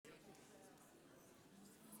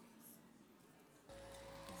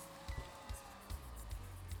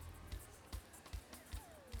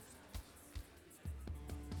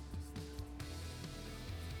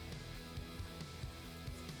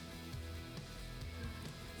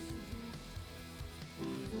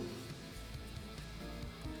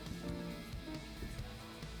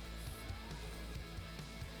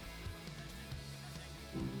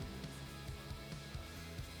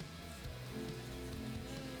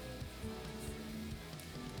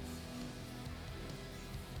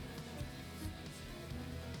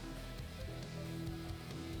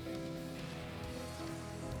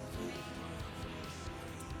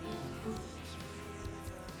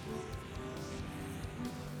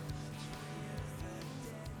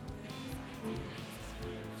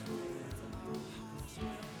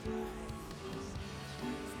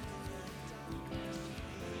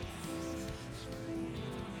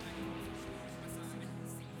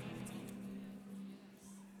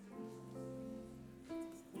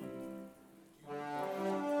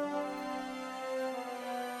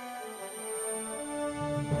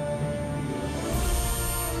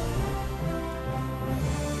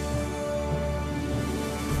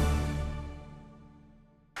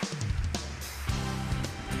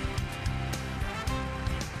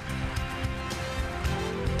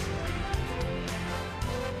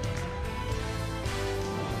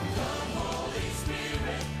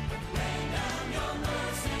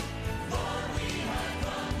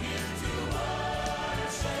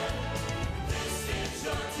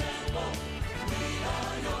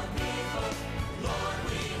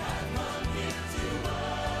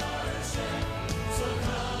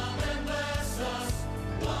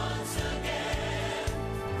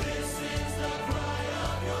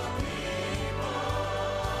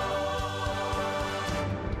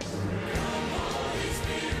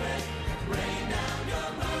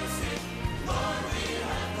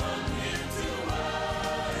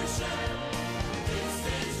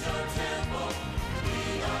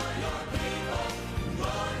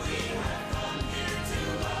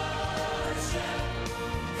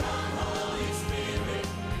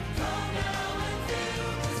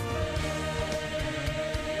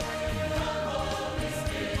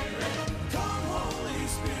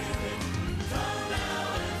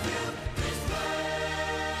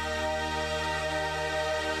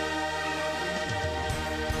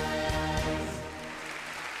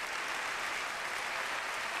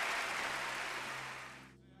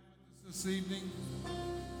this evening.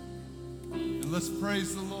 And let's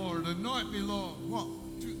praise the Lord. Anoint me, Lord.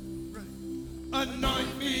 1, 2, 3.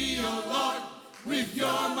 Anoint me, O Lord, with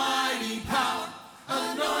your mighty power.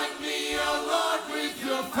 Anoint me, O Lord, with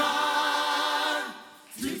your power,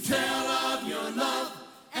 to tell of your love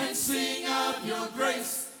and sing of your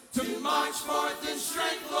grace, to march forth in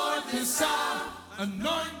strength, Lord, this hour.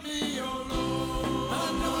 Anoint me, O Lord.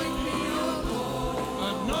 Anoint me, O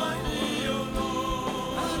Lord. Anoint me, O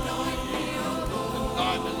Lord. Anoint me, O Lord.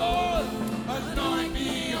 Anoint me, Lord. Anoint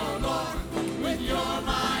me, O Lord, with your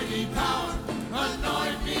mighty power.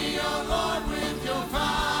 Anoint me, O Lord, with your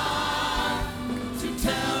power, to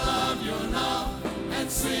tell of your love and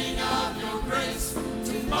sing of your grace,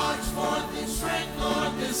 to march forth in strength,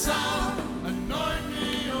 Lord, this hour. Anoint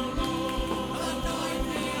me, O Lord. Anoint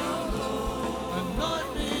me, O Lord. Anoint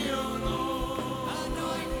me, O Lord.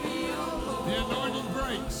 Anoint me, O Lord. The anointing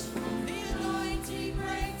breaks. The anointing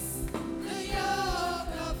breaks the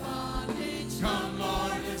yoke of bondage. Come,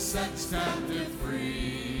 Lord, and set captive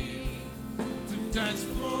free. To dance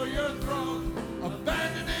before your throne,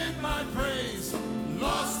 abandoned in my praise,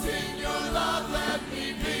 lost in your love, let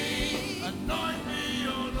me be. Anoint me,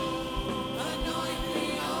 O Lord. Anoint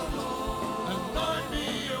me, O Lord. Anoint me,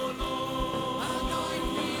 O Lord. Anoint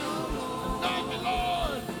me, O Lord. Anoint me,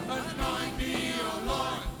 Lord. Anoint me, O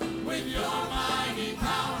Lord, with your mighty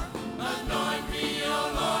power. Anoint me, O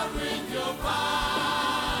Lord, with your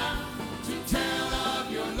power, to tell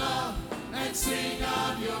of your love and sing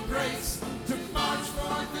of your grace, to march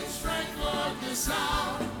forth in strength, Lord, this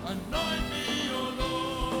hour. Anoint me, O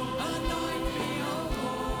Lord. Anoint me, O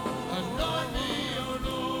Lord. Anoint me, O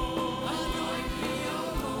Lord. Anoint me, O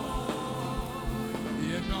Lord. The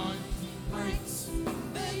anointing breaks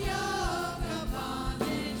the yoke of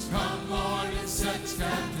bondage. Come, Lord, and set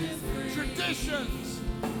captive free.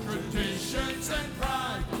 Traditions and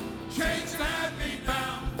pride, chains that have me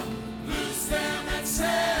bound, loose them and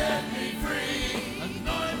set me free.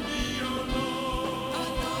 Anoint me, O Lord.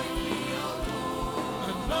 Anoint me, O Lord.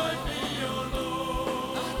 Anoint me, O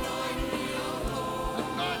Lord. Anoint me, O Lord.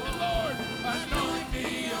 Anoint me, Lord. Anoint me,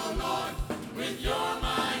 O Lord, with your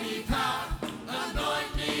mighty power.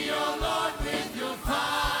 Anoint me, O Lord, with your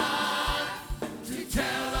power, to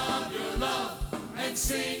tell of your love and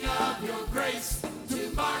sing of your grace,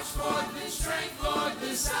 to march forth in strength, Lord,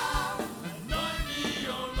 this hour. Anoint me,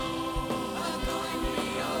 O Lord. Anoint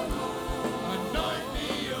me, O Lord. Anoint me,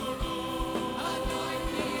 O Lord. Anoint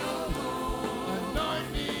me, O Lord. Anoint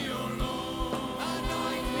me, O Lord.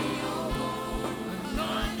 Anoint me, O Lord.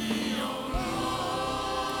 Anoint me, O Lord.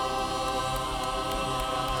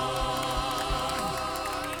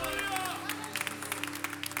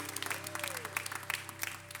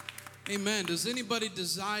 Amen. Does anybody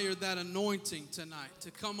desire that anointing tonight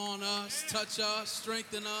to come on us, touch us,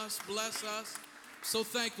 strengthen us, bless us? So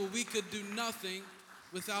thankful we could do nothing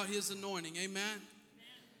without his anointing. Amen.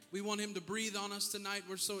 We want him to breathe on us tonight.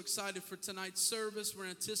 We're so excited for tonight's service. We're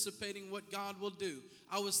anticipating what God will do.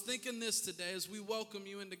 I was thinking this today as we welcome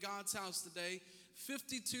you into God's house today.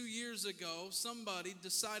 52 years ago, somebody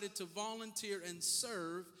decided to volunteer and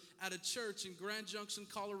serve at a church in Grand Junction,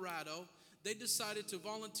 Colorado. They decided to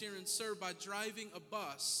volunteer and serve by driving a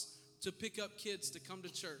bus to pick up kids to come to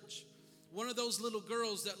church. One of those little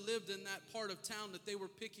girls that lived in that part of town that they were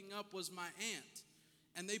picking up was my aunt.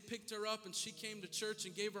 And they picked her up and she came to church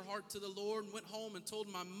and gave her heart to the Lord and went home and told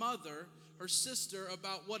my mother, her sister,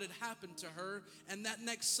 about what had happened to her. And that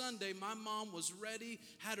next Sunday, my mom was ready,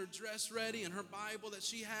 had her dress ready and her Bible that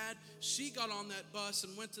she had. She got on that bus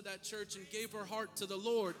and went to that church and gave her heart to the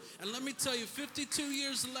Lord. And let me tell you, 52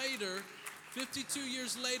 years later,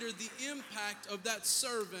 the impact of that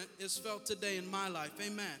servant is felt today in my life.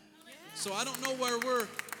 Amen. So I don't know where we're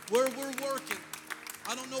working.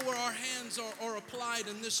 I don't know where our hands are applied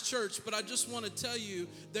in this church, but I just want to tell you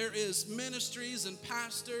there is ministries and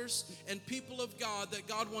pastors and people of God that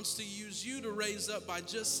God wants to use you to raise up by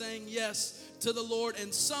just saying yes to the Lord,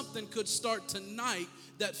 and something could start tonight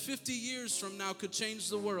that 50 years from now could change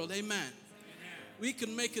the world. Amen. We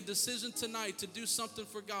can make a decision tonight to do something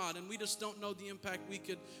for God, and we just don't know the impact we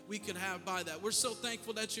could have by that. We're so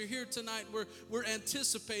thankful that you're here tonight. We're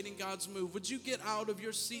anticipating God's move. Would you get out of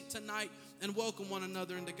your seat tonight and welcome one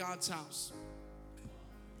another into God's house?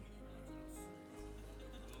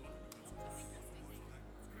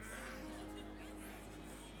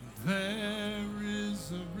 There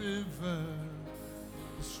is a river,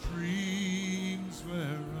 the streams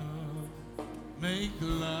whereof make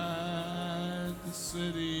glad the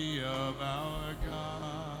city of our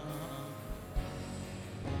God.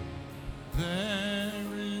 There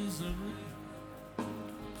is a river,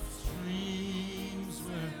 streams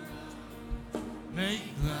whereof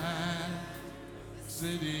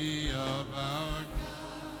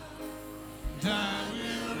I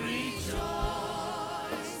will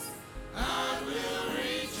rejoice. I will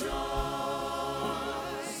rejoice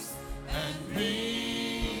and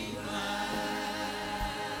be glad.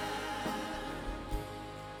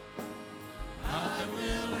 I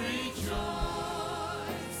will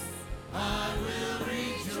rejoice. I will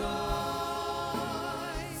rejoice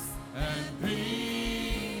and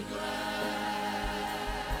be glad.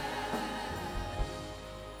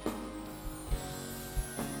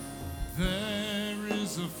 There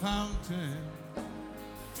is a fountain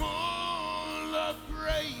full of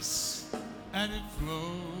grace, and it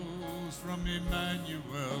flows from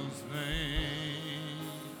Emmanuel's vein.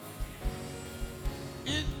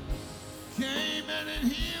 It came and it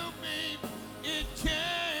healed me. It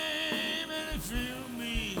came and it filled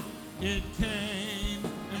me. It came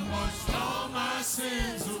and washed all my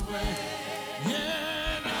sins away.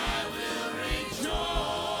 Yeah, and I will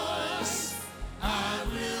rejoice. I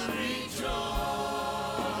will rejoice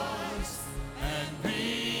and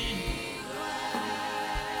be glad.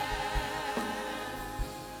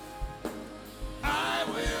 I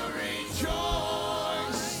will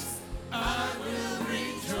rejoice. I will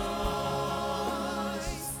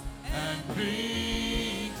rejoice and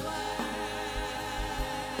be glad.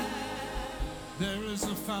 There is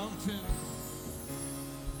a fountain.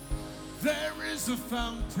 There is a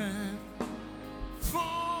fountain full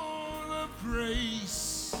of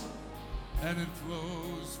grace, and it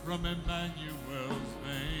flows from Emmanuel's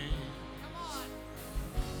vein.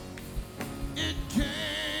 It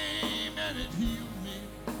came and it healed me.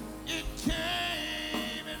 It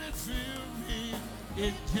came and it filled me.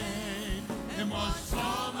 It came and washed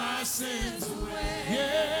all my sins away.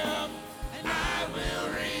 Yeah, and I will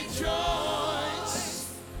rejoice.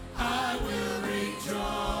 I will rejoice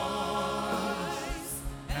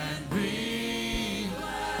and be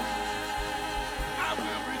glad. I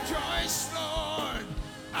will rejoice, Lord.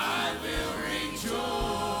 I will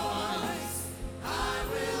rejoice. I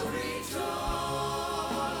will rejoice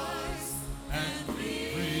and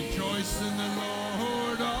be rejoice in the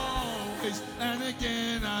Lord always. And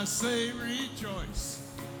again I say rejoice.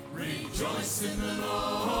 Rejoice in the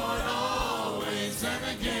Lord always. And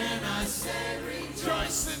again I say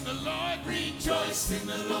rejoice in the Lord. Rejoice in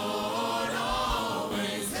the Lord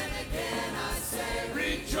always. And again I say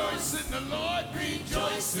rejoice in the Lord.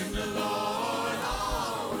 Rejoice in the Lord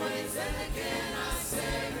always. And again I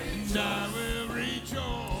say rejoice. And I will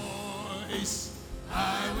rejoice.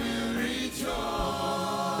 I will rejoice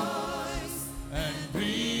and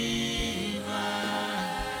be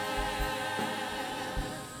glad.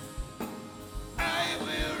 I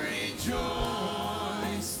will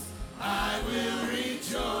rejoice. I will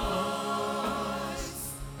rejoice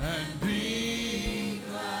and be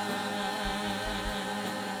glad.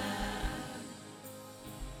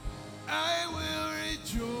 I will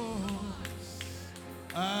rejoice.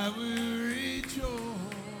 I will rejoice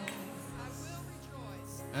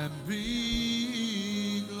and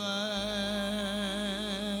be glad.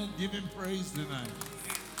 Give him praise tonight.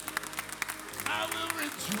 I will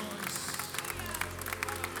rejoice.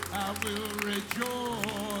 I will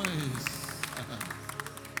rejoice.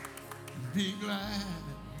 Be glad.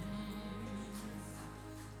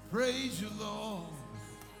 Praise you, Lord.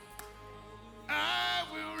 I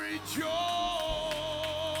will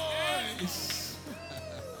rejoice.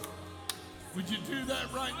 Would you do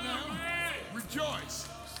that right now? Rejoice.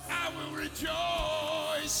 I will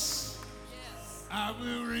rejoice. I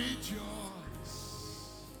will rejoice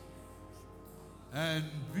and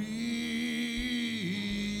be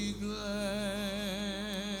glad.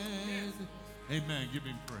 Amen. Give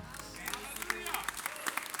him praise.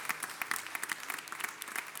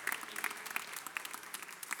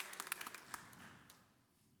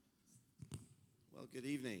 Well, good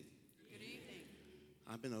evening. Good evening.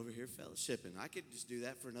 I've been over here fellowshipping. I could just do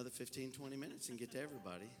that for another 15, 20 minutes and get to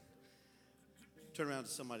everybody. Turn around to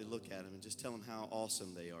somebody, look at them, and just tell them how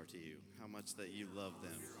awesome they are to you, how much that you love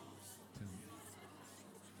them.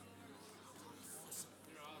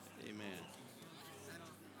 Amen.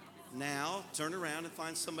 Now, turn around and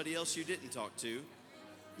find somebody else you didn't talk to,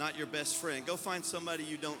 not your best friend. Go find somebody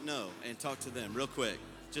you don't know and talk to them real quick.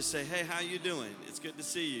 Just say, hey, how you doing? It's good to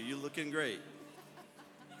see you. You're looking great.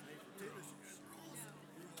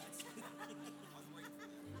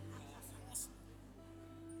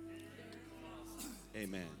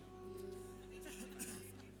 Amen.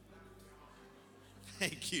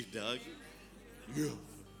 Thank you, Doug. Yeah.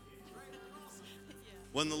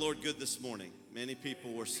 Wasn't the Lord good this morning? Many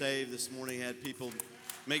people were saved this morning, had people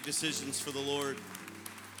make decisions for the Lord.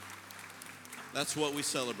 That's what we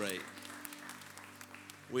celebrate.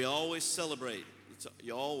 We always celebrate the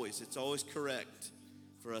It's always correct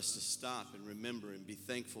for us to stop and remember and be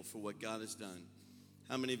thankful for what God has done.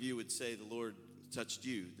 How many of you would say the Lord touched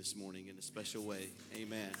you this morning in a special way?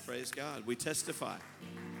 Amen. Praise God. We testify.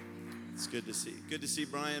 It's good to see. Good to see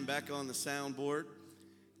Brian back on the soundboard.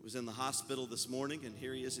 He was in the hospital this morning, and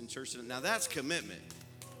here he is in church. Now that's commitment.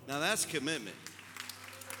 Now that's commitment.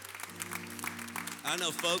 I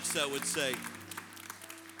know folks that would say,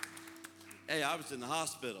 hey, I was in the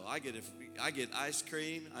hospital. I get ice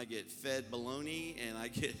cream, I get fed bologna, and I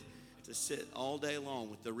get to sit all day long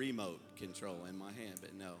with the remote control in my hand.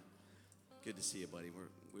 But no, good to see you, buddy.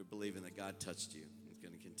 We're believing that God touched you. He's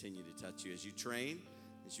going to continue to touch you as you train,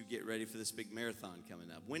 as you get ready for this big marathon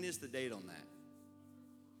coming up. When is the date on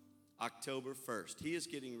that? October 1st. He is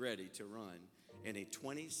getting ready to run in a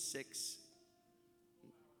 26,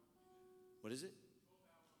 what is it?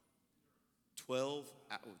 12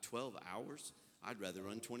 hours? I'd rather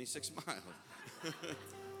run 26 miles.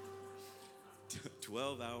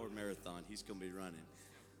 12-hour marathon he's going to be running.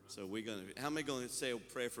 So how many going to say a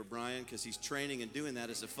prayer for Brian? Because he's training and doing that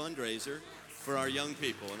as a fundraiser for our young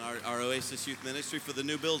people and our Oasis Youth Ministry for the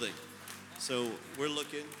new building. So we're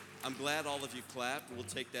looking. I'm glad all of you clapped. We'll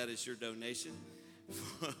take that as your donation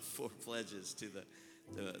for pledges to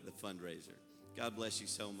the fundraiser. God bless you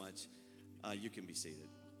so much. You can be seated.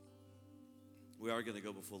 We are going to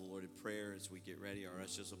go before the Lord in prayer as we get ready. Our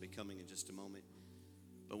ushers will be coming in just a moment.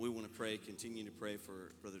 But we want to pray, continue to pray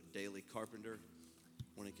for Brother Daley Carpenter.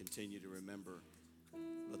 We want to continue to remember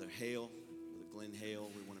Brother Hale, Brother Glenn Hale.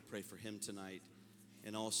 We want to pray for him tonight.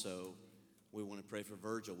 And also, we want to pray for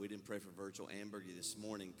Virgil. We didn't pray for Virgil Ambergy this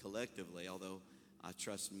morning collectively, although I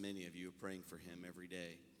trust many of you are praying for him every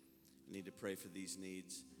day. We need to pray for these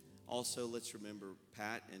needs. Also, let's remember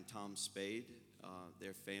Pat and Tom Spade,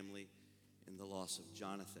 their family, in the loss of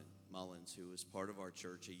Jonathan Mullins, who was part of our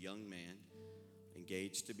church, a young man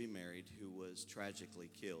engaged to be married who was tragically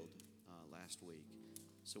killed last week.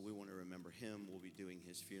 So we want to remember him. We'll be doing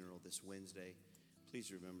his funeral this Wednesday.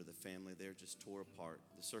 Please remember the family. They're just tore apart.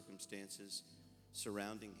 The circumstances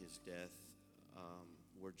surrounding his death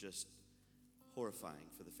were just horrifying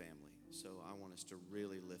for the family. So I want us to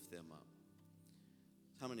really lift them up.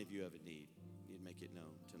 How many of you have a need? You'd make it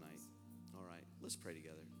known tonight. All right, let's pray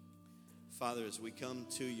together. Father, as we come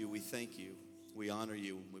to you, we thank you, we honor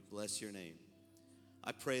you, and we bless your name.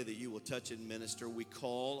 I pray that you will touch and minister. We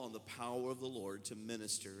call on the power of the Lord to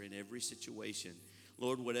minister in every situation.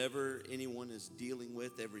 Lord, whatever anyone is dealing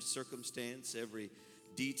with, every circumstance, every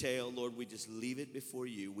detail, Lord, we just leave it before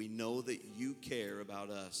you. We know that you care about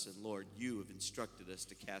us, and Lord, you have instructed us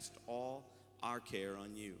to cast all our care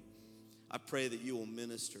on you. I pray that you will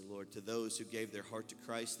minister, Lord, to those who gave their heart to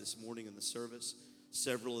Christ this morning in the service.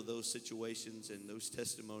 Several of those situations and those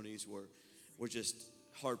testimonies were just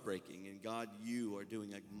heartbreaking. And God, you are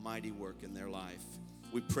doing a mighty work in their life.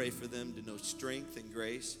 We pray for them to know strength and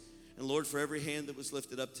grace. And Lord, for every hand that was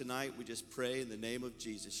lifted up tonight, we just pray in the name of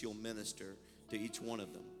Jesus, you'll minister to each one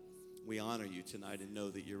of them. We honor you tonight and know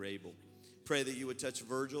that you're able. Pray that you would touch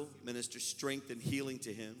Virgil, minister strength and healing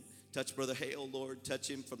to him. Touch Brother Hale, Lord. Touch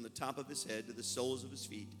him from the top of his head to the soles of his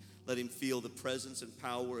feet. Let him feel the presence and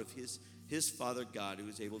power of his Father God, who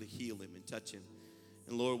is able to heal him and touch him.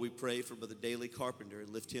 And Lord, we pray for Brother Daley Carpenter and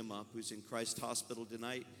lift him up, who's in Christ Hospital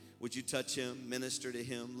tonight. Would you touch him, minister to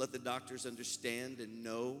him, let the doctors understand and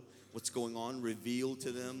know what's going on, reveal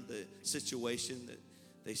to them the situation that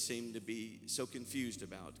they seem to be so confused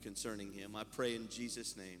about concerning him. I pray in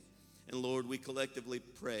Jesus' name. And Lord, we collectively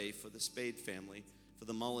pray for the Spade family, for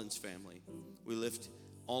the Mullins family. We lift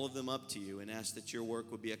all of them up to you and ask that your work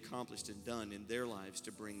would be accomplished and done in their lives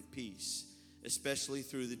to bring peace, especially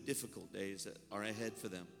through the difficult days that are ahead for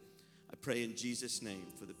them. I pray in Jesus' name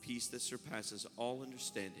for the peace that surpasses all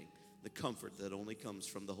understanding, the comfort that only comes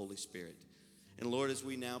from the Holy Spirit. And Lord, as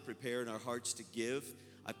we now prepare in our hearts to give,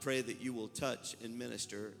 I pray that you will touch and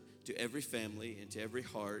minister to every family and to every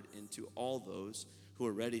heart and to all those who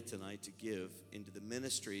are ready tonight to give into the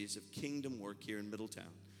ministries of kingdom work here in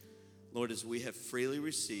Middletown. Lord, as we have freely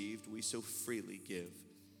received, we so freely give.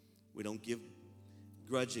 We don't give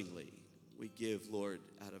grudgingly. We give, Lord,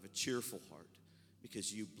 out of a cheerful heart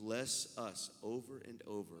because you bless us over and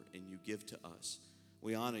over and you give to us.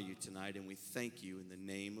 We honor you tonight and we thank you in the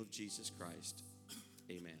name of Jesus Christ.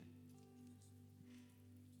 Amen.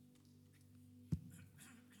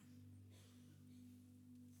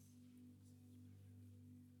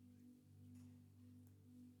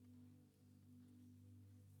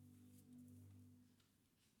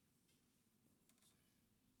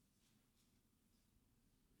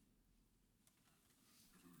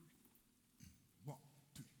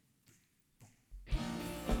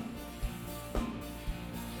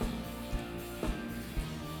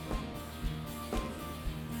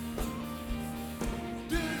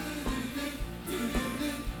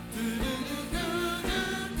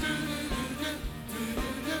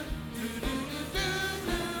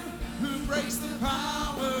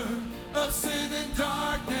 of sin and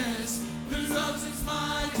darkness, whose love is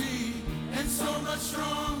mighty and so much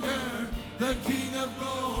stronger. The King of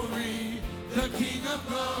glory, the King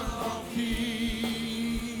of all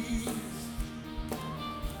kings,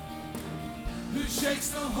 who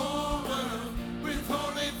shakes the whole world with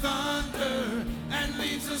holy thunder and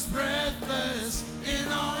leaves us breathless in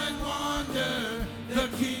awe and wonder. The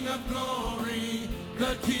King of glory,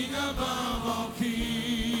 the King above all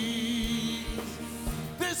kings.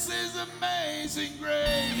 This is amazing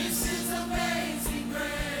grace. This is amazing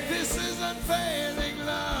grace. This is unfailing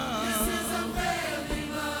love. This is unfailing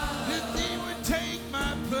love. That He would take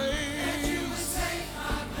my place. That you would take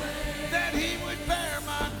my place. That He would bear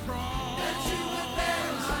my cross. That you would bear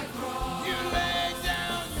my cross. You laid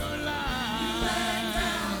down your life. You laid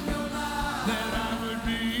down your life. That I would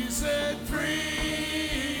be set free.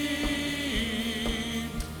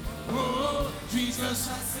 Oh, Jesus,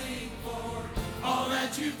 I sing for all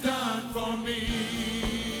that you've done for me.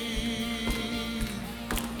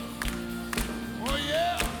 Oh,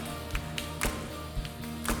 yeah.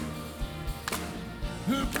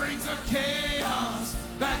 Who brings the chaos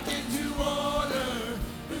back into order?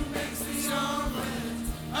 Who makes the young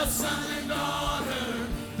a son and daughter?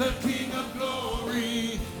 The King of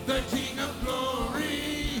glory, the King of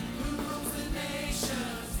glory. who rules the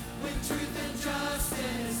nations with truth and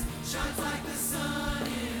justice, shines like the sun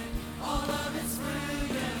in all of its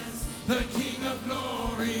brilliance. The King of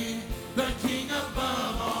glory, the King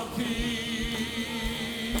above all kings.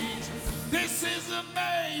 This is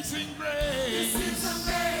amazing grace. This is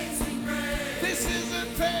amazing grace. This is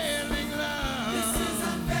unfailing love. This is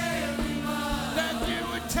unfailing love. That you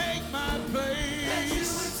would take my place. That you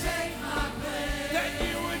would take my place. That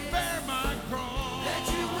you would bear my cross. That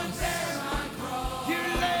you would bear my cross. You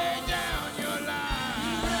laid down your life.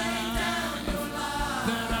 You laid down your life.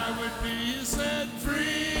 That I would be set free.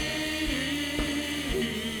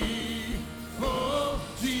 Oh,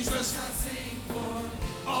 Jesus, I sing for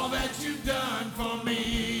all that you've done for me.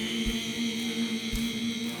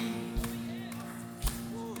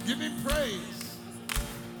 Give me praise.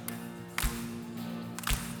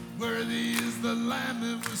 Worthy is the Lamb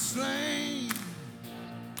that was slain.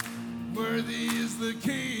 Worthy is the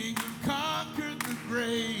King who conquered the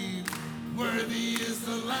grave. Worthy is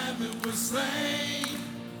the Lamb that was slain.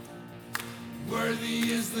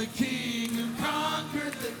 Worthy is the King who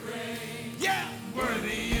conquered the grave. Yeah!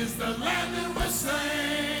 Worthy is the Lamb that was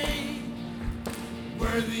slain.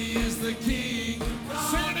 Worthy is the King who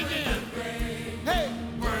conquered the grave. Hey!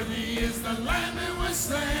 Worthy is the Lamb that was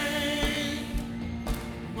slain.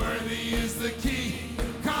 Worthy is the King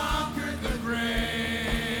who conquered the grave.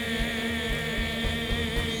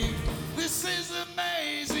 This is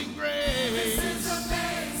amazing grace. This is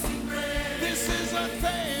amazing grace. This is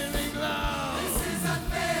unfailing love. This is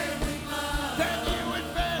unfailing love. That you would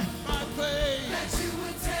bear my place. That you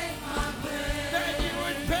would take my place. That you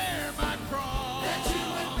would bear my cross. That you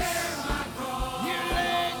would bear my cross. You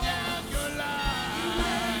laid down your life. You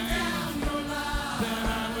laid down your life. That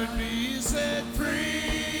I would be set free.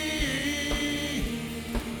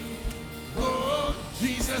 Oh,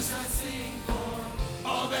 Jesus, I sing for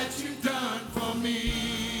all that you've done for me.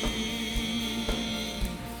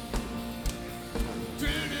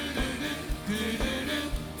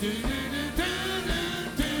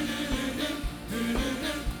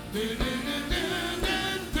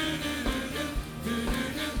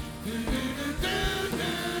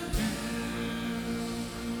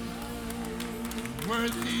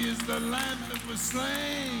 Worthy is the Lamb that was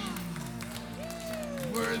slain.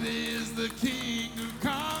 Worthy is the King who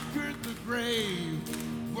conquered the grave.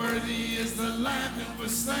 Worthy is the Lamb that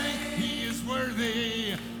was slain. He is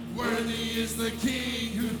worthy. Worthy is the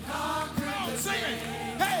King who conquered the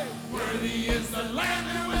grave. Hey! Worthy is the Lamb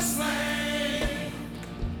that was slain.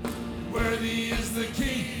 Worthy is the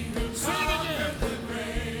King who conquered the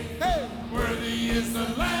grave. Hey! Worthy is the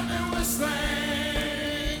Lamb that was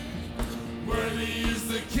slain. Worthy is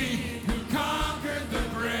the King who conquered the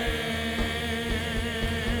grave.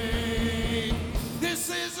 This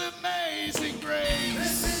is amazing grace.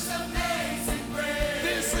 This is amazing grace.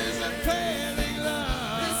 This is unfailing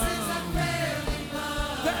love. This is unfailing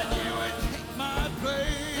love. That you would take my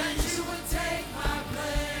place. That you would take my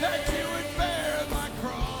place. That you would bear my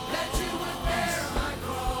cross. That you would bear my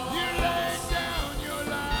cross. You laid down your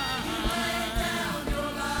life. You laid down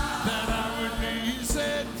your life. That I would be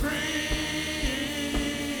set free.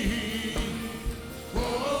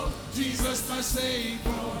 Oh, Jesus, my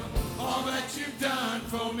Savior, all that you've done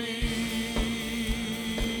for me.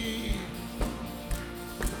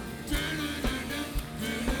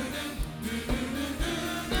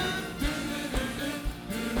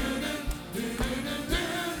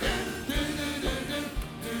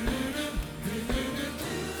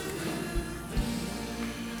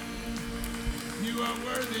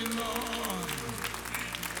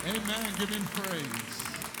 give him praise.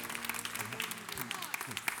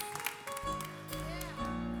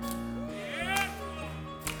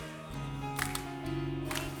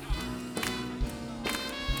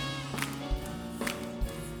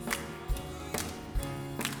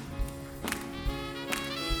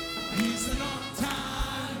 He's an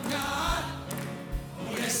on-time God.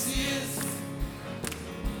 Oh, yes, he is.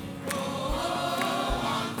 Oh,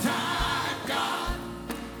 on-time God.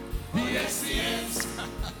 Yes, he is.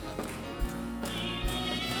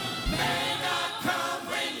 May not come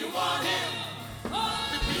when you want him,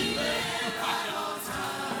 but be there right on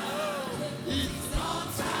time. He's an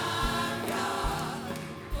on-time God.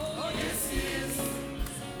 Oh, yes, he is.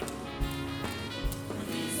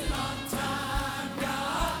 He's an on-time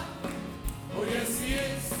God. Oh, yes, he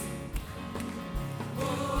is. Oh,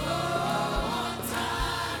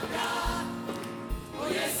 on-time God. Oh,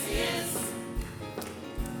 yes, he is.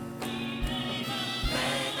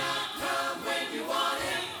 May not come when you want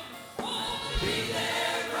him, be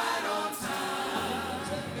there right on time.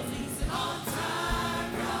 He's an on-time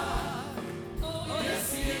God. Oh,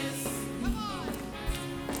 yes, he is. Come on.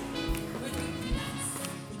 When you ask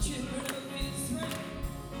the children of Israel,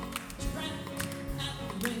 drowned at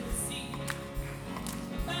the Red Sea,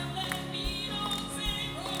 found that meat on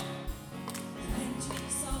Pharaoh, and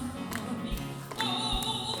Jesus on me.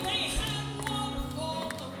 Oh, they had water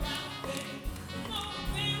all around them. No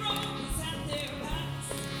Pharaoh was at their backs.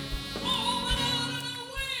 Oh, but out of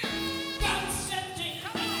nowhere, God stepped in.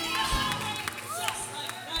 Just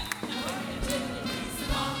like that. Now I can tell you, He's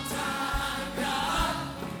an on-time God.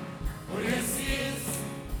 Oh, yes, he is.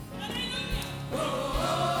 hallelujah.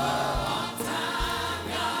 On-time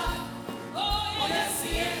God. Oh, yes,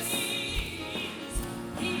 he is.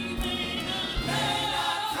 He may May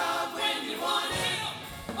not come when you want him,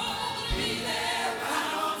 be there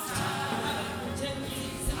right on time.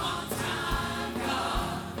 He's an on-time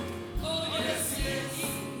God. Oh, yes, he is.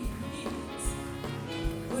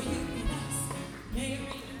 Well, you can ask Mary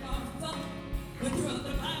and Martha when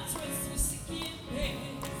brother Lazarus was sick in bed.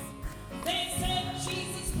 They said,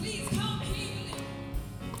 Jesus, please come heal him.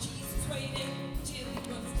 Jesus waited till he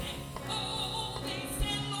was dead. Oh, they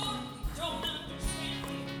said, Lord, we don't understand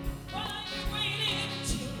why you waited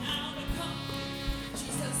till now to come.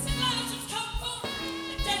 Jesus said, Lazarus, come forth,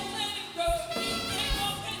 and death let him go. He came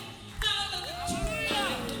walking out of the tomb. I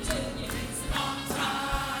tell you, he's an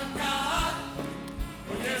On-time God.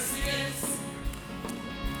 Oh, yes, he is.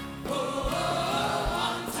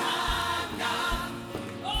 On-time God.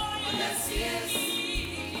 Oh, yes, he is.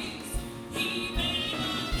 He may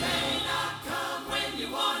May not come when you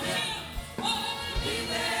want him, be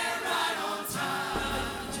there right on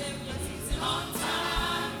time. He's an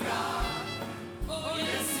on-time God. oh,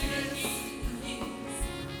 yes, he is.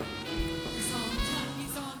 He's on time.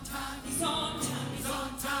 He's on time. He's on time. He's on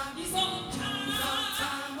time. He's on time. He's on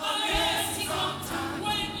time. Oh, yes, he's on time. time.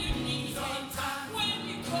 When you need He's on him. time. When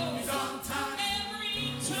you call He's on time. every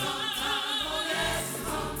He's on time. time. Oh, yes, he's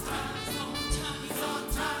on time. He's on time. He's on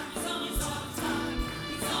time. He's on He's on time.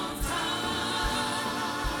 He's on time.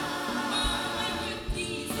 Oh, when you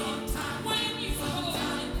need him. When you call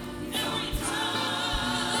him every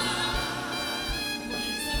time.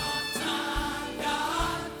 He's an on-time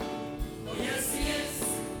God. Oh, yes, he is.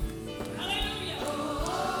 Hallelujah.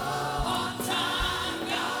 On-time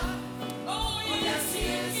God. Oh, yes, he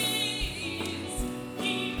is.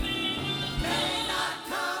 He May not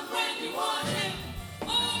come when you want him,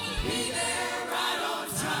 be there right on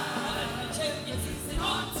time. He's an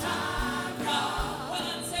on-time God. Well,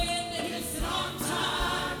 I'm saying that He's an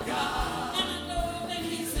on-time God. and I know that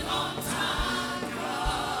He's an on-time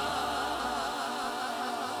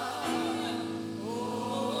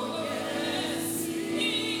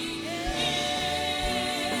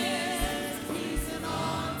He's an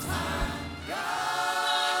on-time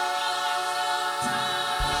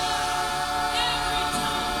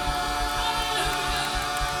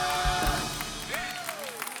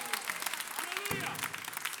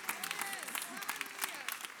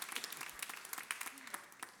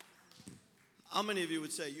How many of you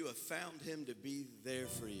would say you have found him to be there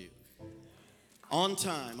for you? On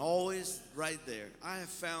time, always right there. I have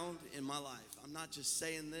found in my life, I'm not just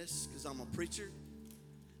saying this because I'm a preacher.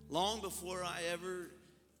 Long before I ever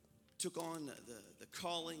took on the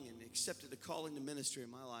calling and accepted the calling to ministry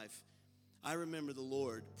in my life, I remember the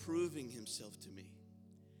Lord proving himself to me.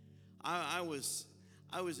 I was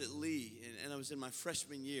at Lee, and I was in my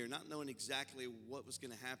freshman year, not knowing exactly what was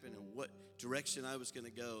going to happen and what direction I was going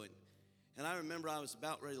to go. And I remember I was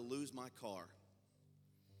about ready to lose my car.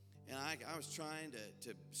 And I was trying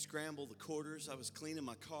to scramble the quarters. I was cleaning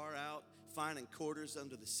my car out, finding quarters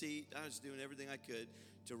under the seat. I was doing everything I could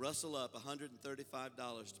to rustle up $135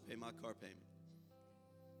 to pay my car payment.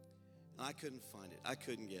 And I couldn't find it. I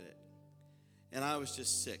couldn't get it. And I was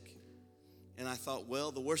just sick. And I thought,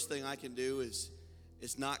 well, the worst thing I can do is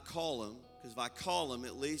not call them, because if I call them,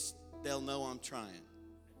 at least they'll know I'm trying.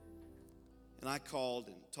 And I called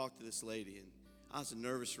and talked to this lady, and I was a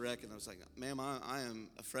nervous wreck, and I was like, ma'am, I am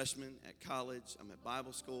a freshman at college. I'm at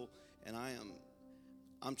Bible school, and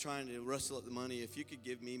I'm trying to rustle up the money. If you could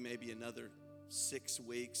give me maybe another 6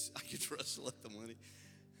 weeks, I could rustle up the money.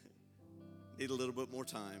 Need a little bit more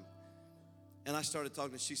time. And I started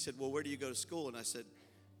talking, and she said, well, where do you go to school? And I said,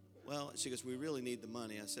 well, she goes, we really need the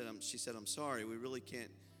money. She said, I'm sorry, we really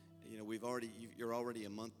can't, you're already a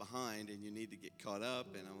month behind, and you need to get caught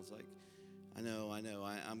up. And I was like, I know,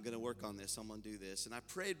 I'm going to work on this. I'm going to do this. And I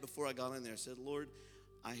prayed before I got in there. I said, Lord,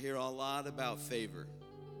 I hear a lot about favor.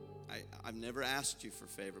 I've never asked you for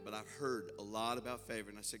favor, but I've heard a lot about favor.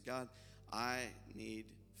 And I said, God, I need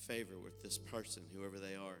favor with this person, whoever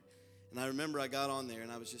they are. And I remember I got on there,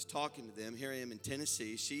 and I was just talking to them. Here I am in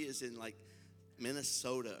Tennessee. She is in like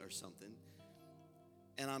Minnesota or something.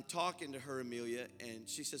 And I'm talking to her, Amelia, and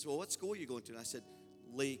she says, well, what school are you going to? And I said,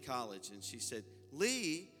 Lee College. And she said,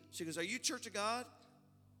 Lee? She goes, are you Church of God?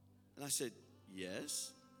 And I said,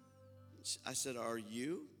 yes. I said, are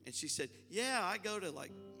you? And she said, yeah, I go to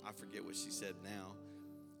I forget what she said now.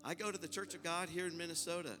 I go to the Church of God here in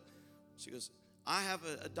Minnesota. She goes, I have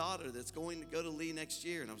a daughter that's going to go to Lee next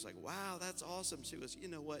year. And I was like, wow, that's awesome. She goes, you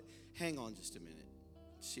know what? Hang on just a minute.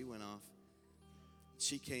 She went off.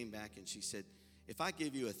 She came back and she said, if I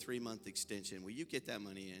give you a 3-month extension, will you get that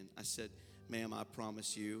money in? I said, ma'am, I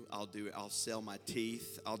promise you, I'll sell my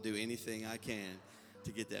teeth. I'll do anything I can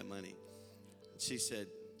to get that money. She said,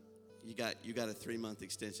 you got a 3-month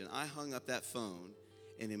extension. I hung up that phone,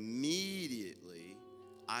 and immediately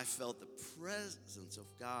I felt the presence of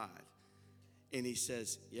God. And he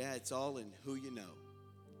says, yeah, it's all in who you know.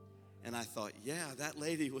 And I thought, yeah, that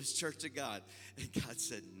lady was Church of God. And God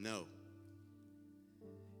said, no.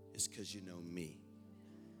 It's because you know me.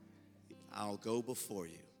 I'll go before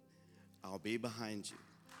you. I'll be behind you.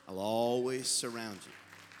 I'll always surround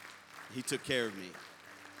you. He took care of me.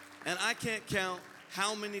 And I can't count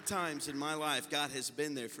how many times in my life God has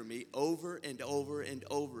been there for me over and over and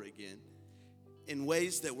over again in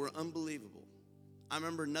ways that were unbelievable. I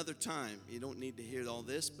remember another time, you don't need to hear all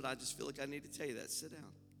this, but I just feel like I need to tell you that. Sit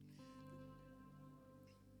down.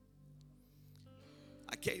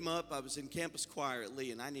 I came up, I was in campus choir at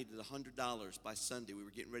Lee, and I needed $100 by Sunday. We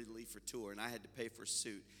were getting ready to leave for tour, and I had to pay for a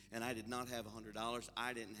suit. And I did not have $100.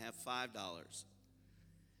 I didn't have $5.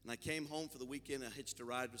 And I came home for the weekend. I hitched a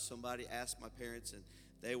ride with somebody, asked my parents, and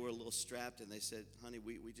they were a little strapped, and they said, honey,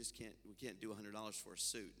 we just can't do $100 for a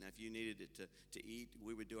suit. Now, if you needed it to eat,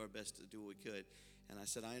 we would do our best to do what we could. And I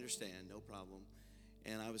said, I understand, no problem.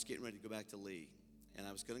 And I was getting ready to go back to Lee. And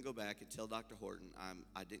I was going to go back and tell Dr. Horton,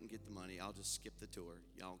 I didn't get the money. I'll just skip the tour.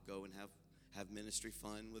 Y'all go and have ministry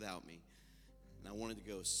fun without me. And I wanted to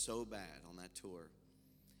go so bad on that tour.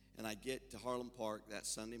 And I get to Harlem Park that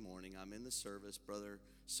Sunday morning. I'm in the service. Brother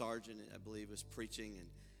Sargent, I believe, was preaching.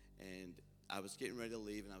 And I was getting ready to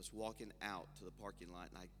leave. And I was walking out to the parking lot.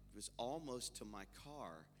 And I was almost to my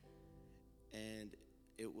car. And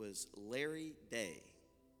it was Larry Day.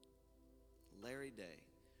 Larry Day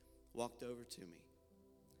walked over to me.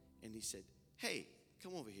 And he said, hey,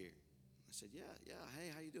 come over here. I said, yeah,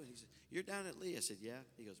 hey, how you doing? He said, you're down at Lee. I said, yeah.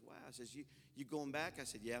 He goes, wow. I says, you going back? I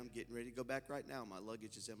said, yeah, I'm getting ready to go back right now. My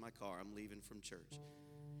luggage is in my car. I'm leaving from church.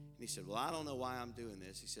 And he said, well, I don't know why I'm doing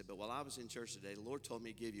this. He said, but while I was in church today, the Lord told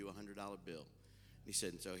me to give you a $100 bill. And he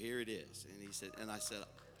said, and so here it is. And he said, and I said,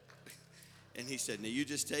 and he said, now you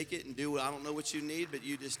just take it and do what, I don't know what you need, but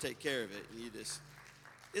you just take care of it. And you just,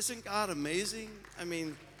 isn't God amazing? I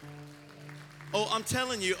mean, oh, I'm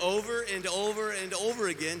telling you, over and over and over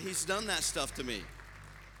again, he's done that stuff to me.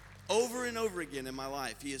 Over and over again in my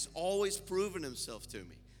life. He has always proven himself to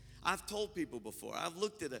me. I've told people before. I've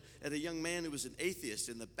looked at a young man who was an atheist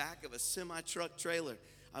in the back of a semi-truck trailer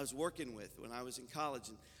I was working with when I was in college.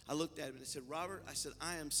 And I looked at him and I said, Robert, I said,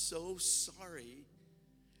 I am so sorry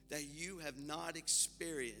that you have not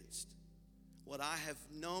experienced what I have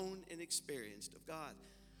known and experienced of God.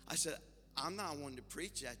 I said, I'm not wanting to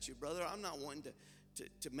preach at you, brother. I'm not wanting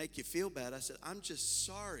to make you feel bad. I said, I'm just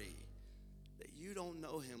sorry that you don't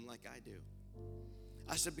know him like I do.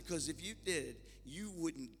 I said, because if you did, you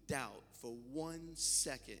wouldn't doubt for 1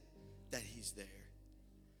 second that he's there.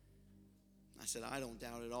 I said, I don't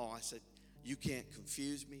doubt at all. I said, You can't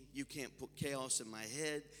confuse me. You can't put chaos in my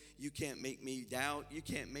head. You can't make me doubt. You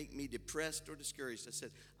can't make me depressed or discouraged. I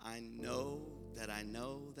said, I know that I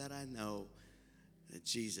know that I know that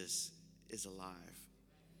Jesus is alive.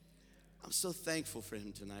 I'm so thankful for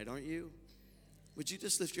him tonight, aren't you? Would you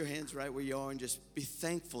just lift your hands right where you are and just be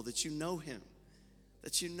thankful that you know him,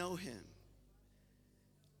 that you know him.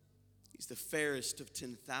 He's the fairest of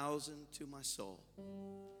 10,000 to my soul.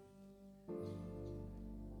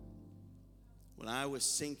 When I was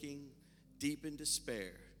sinking deep in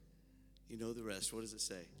despair, you know the rest. What does it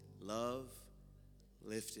say? Love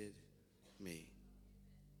lifted me.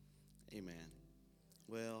 Amen.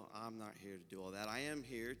 Well, I'm not here to do all that. I am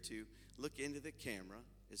here to look into the camera.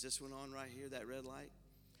 Is this one on right here, that red light?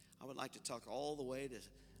 I would like to talk all the way to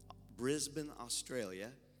Brisbane, Australia.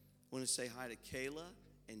 I want to say hi to Kayla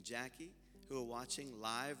and Jackie, who are watching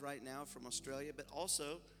live right now from Australia, but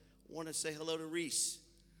also want to say hello to Reese.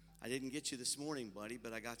 I didn't get you this morning, buddy,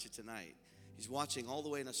 but I got you tonight. He's watching all the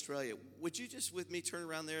way in Australia. Would you just with me turn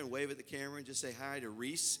around there and wave at the camera and just say hi to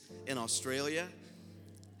Reese in Australia?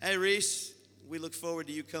 Hey, Reese, we look forward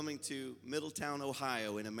to you coming to Middletown,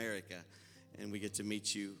 Ohio in America, and we get to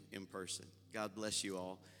meet you in person. God bless you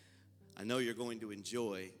all. I know you're going to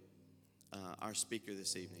enjoy our speaker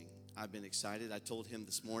this evening. I've been excited. I told him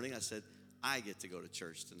this morning, I said, I get to go to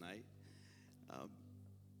church tonight.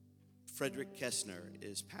 Frederick Kesner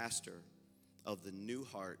is pastor of the New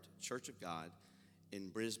Heart Church of God in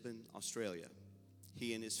Brisbane, Australia.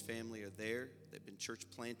 He and his family are there. They've been church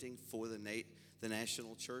planting for the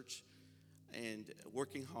national church and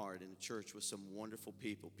working hard in the church with some wonderful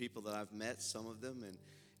people that I've met, some of them,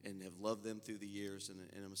 and have loved them through the years. And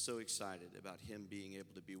I'm so excited about him being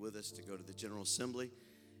able to be with us, to go to the General Assembly,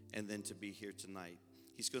 and then to be here tonight.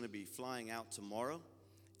 He's going to be flying out tomorrow,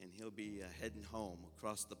 and he'll be heading home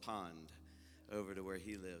across the pond over to where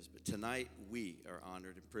he lives. But tonight, we are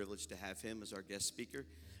honored and privileged to have him as our guest speaker.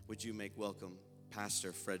 Would you make welcome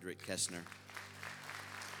Pastor Frederick Kesner?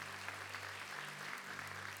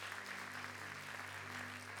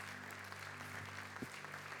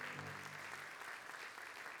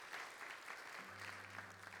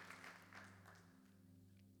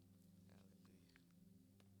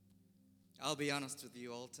 I'll be honest with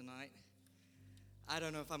you all tonight. I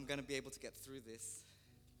don't know if I'm going to be able to get through this.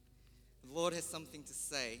 The Lord has something to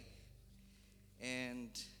say, and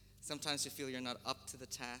sometimes you feel you're not up to the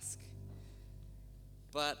task.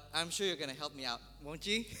 But I'm sure you're going to help me out, won't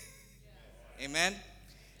you? Yes. Amen?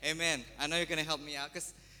 Amen. I know you're going to help me out,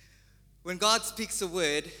 because when God speaks a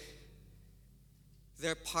word,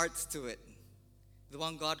 there are parts to it. The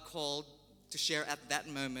one God called to share at that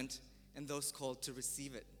moment, and those called to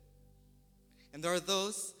receive it. And there are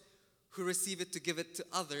those who receive it to give it to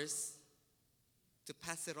others, to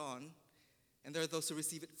pass it on. And there are those who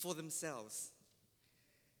receive it for themselves.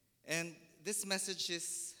 And this message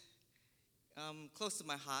is close to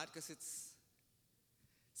my heart because it's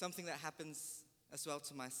something that happens as well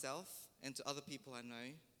to myself and to other people I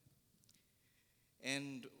know.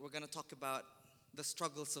 And we're going to talk about the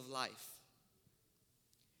struggles of life.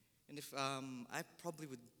 And if I probably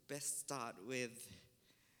would best start with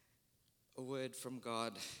a word from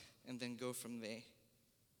God and then go from there.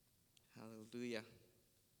 Hallelujah.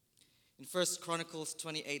 In 1 Chronicles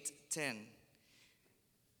 28:10.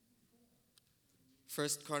 1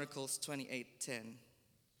 Chronicles 28:10.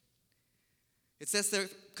 It says there,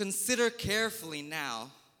 consider carefully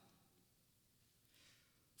now,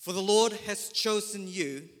 for the Lord has chosen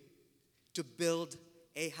you to build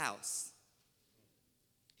a house.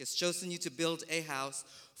 He has chosen you to build a house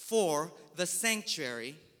for the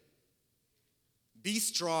sanctuary. Be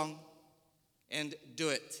strong and do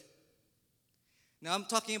it. Now I'm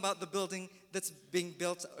talking about the building that's being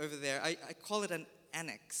built over there. I call it an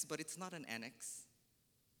annex, but it's not an annex.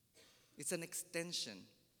 It's an extension.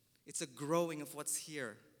 It's a growing of what's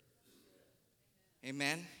here.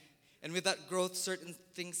 Amen? And with that growth, certain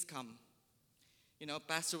things come. You know,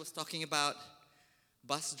 Pastor was talking about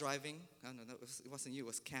bus driving. Oh, no, it wasn't you, it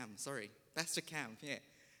was Cam. Sorry. Pastor Cam,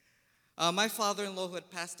 yeah. My father-in-law, who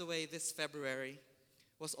had passed away this February,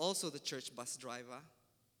 was also the church bus driver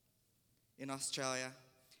in Australia.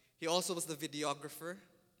 He also was the videographer,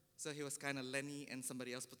 so he was kind of Lenny and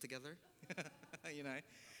somebody else put together, you know.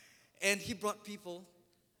 And he brought people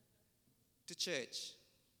to church.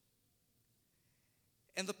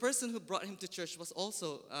 And the person who brought him to church was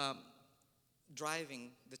also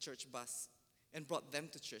driving the church bus and brought them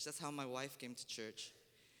to church. That's how my wife came to church.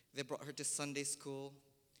 They brought her to Sunday school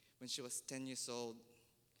when she was 10 years old.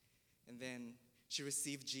 And then she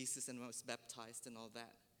received Jesus and was baptized and all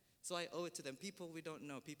that. So I owe it to them. People we don't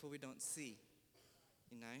know, people we don't see,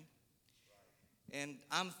 you know. And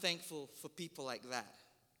I'm thankful for people like that.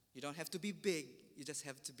 You don't have to be big, you just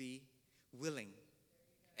have to be willing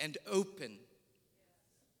and open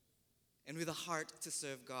and with a heart to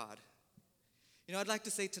serve God. You know, I'd like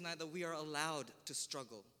to say tonight that we are allowed to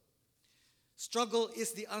struggle. Struggle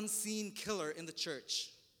is the unseen killer in the church.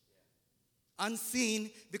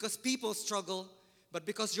 Unseen because people struggle, but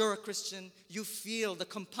because you're a Christian, you feel the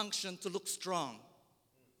compunction to look strong.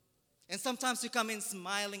 And sometimes you come in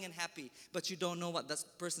smiling and happy, but you don't know what that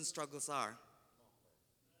person's struggles are.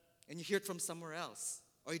 And you hear it from somewhere else,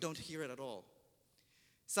 or you don't hear it at all.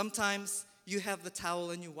 Sometimes you have the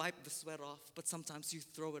towel and you wipe the sweat off, but sometimes you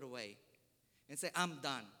throw it away and say, I'm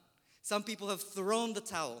done. Some people have thrown the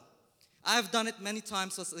towel. I've done it many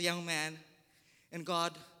times as a young man, and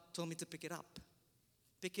God told me to pick it up.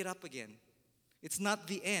 Pick it up again. It's not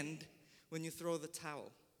the end when you throw the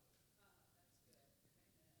towel.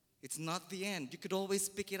 It's not the end. You could always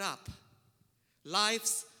pick it up.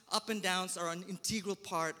 Life's up and downs are an integral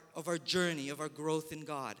part of our journey, of our growth in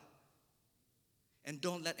God. And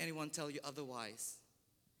don't let anyone tell you otherwise.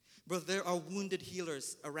 But there are wounded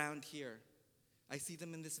healers around here. I see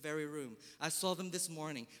them in this very room. I saw them this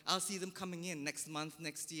morning. I'll see them coming in next month,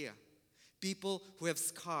 next year. People who have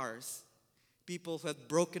scars. People who have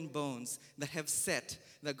broken bones that have set,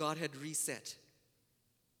 that God had reset.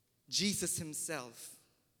 Jesus himself,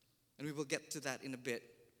 and we will get to that in a bit,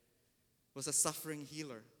 was a suffering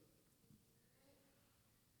healer.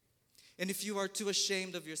 And if you are too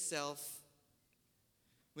ashamed of yourself,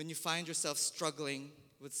 when you find yourself struggling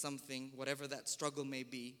with something, whatever that struggle may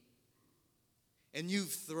be, and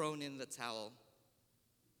you've thrown in the towel,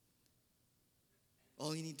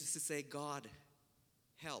 all you need is to say, God,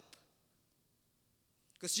 help.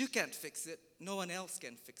 Because you can't fix it. No one else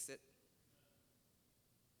can fix it.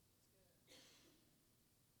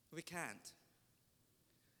 We can't.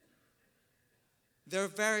 There are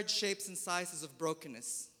varied shapes and sizes of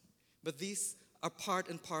brokenness, but these are part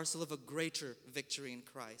and parcel of a greater victory in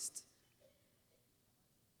Christ.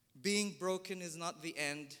 Being broken is not the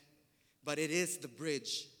end, but it is the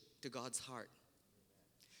bridge to God's heart.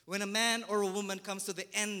 When a man or a woman comes to the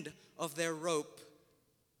end of their rope,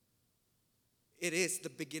 it is the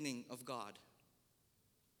beginning of God.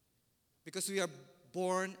 Because we are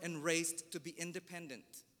born and raised to be independent.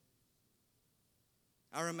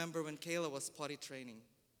 I remember when Kayla was potty training.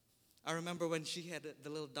 I remember when she had the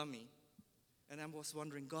little dummy. And I was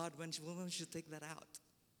wondering, God, when should you take that out?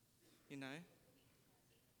 You know?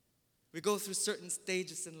 We go through certain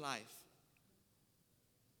stages in life.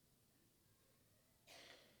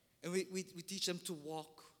 And we teach them to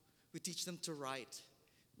walk. We teach them to write.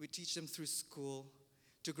 We teach them through school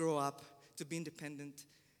to grow up, to be independent,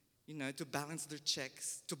 you know, to balance their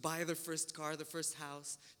checks, to buy their first car, their first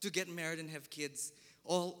house, to get married and have kids.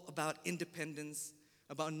 All about independence,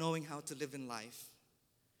 about knowing how to live in life.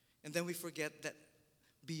 And then we forget that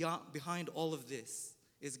behind all of this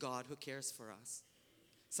is God who cares for us.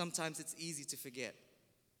 Sometimes it's easy to forget.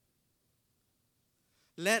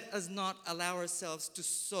 Let us not allow ourselves to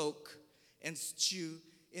soak and stew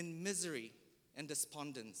in misery and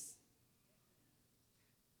despondence.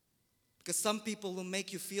 Because some people will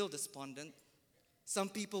make you feel despondent. Some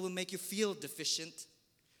people will make you feel deficient.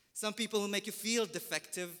 Some people will make you feel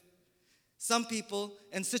defective. Some people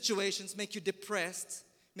and situations make you depressed,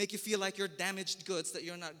 make you feel like you're damaged goods, that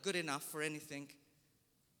you're not good enough for anything.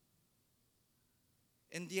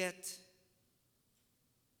 And yet,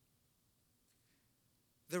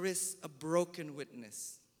 there is a broken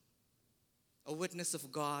witness, a witness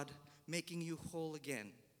of God making you whole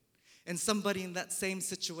again. And somebody in that same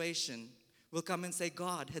situation will come and say,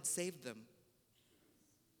 God had saved them.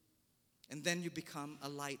 And then you become a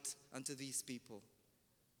light unto these people.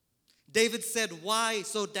 David said, why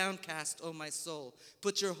so downcast, O my soul?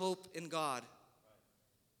 Put your hope in God.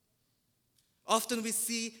 Often we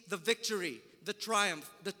see the victory, the triumph,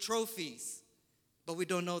 the trophies, but we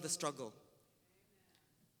don't know the struggle.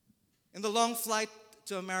 In the long flight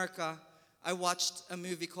to America, I watched a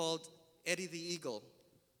movie called Eddie the Eagle.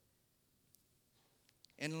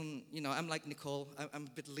 And, you know, I'm like Nicole. I'm a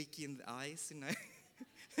bit leaky in the eyes, you know.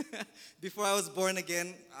 Before I was born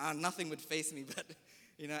again, nothing would faze me. But,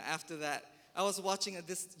 you know, after that, I was watching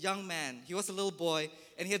this young man. He was a little boy,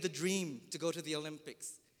 and he had the dream to go to the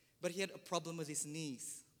Olympics. But he had a problem with his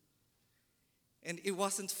knees. And it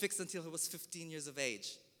wasn't fixed until he was 15 years of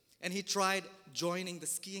age. And he tried joining the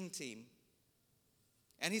skiing team.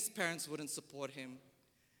 And his parents wouldn't support him.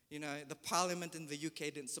 You know, the parliament in the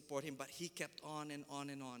UK didn't support him, but he kept on and on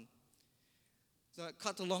and on. So,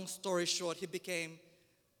 cut a long story short, he became,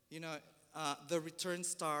 you know, the return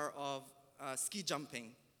star of ski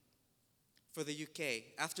jumping for the UK.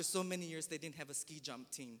 After so many years, they didn't have a ski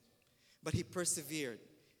jump team. But he persevered.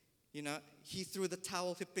 You know, he threw the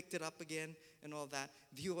towel, he picked it up again and all that.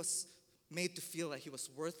 He was made to feel that he was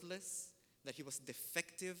worthless, that he was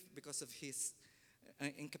defective because of his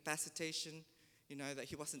incapacitation, you know, that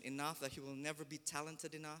he wasn't enough, that he will never be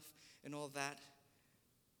talented enough and all that.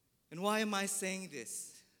 And why am I saying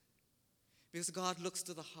this? Because God looks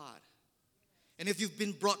to the heart. And if you've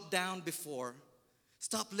been brought down before,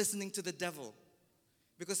 stop listening to the devil.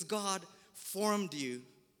 Because God formed you.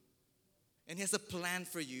 And He has a plan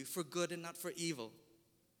for you, for good and not for evil.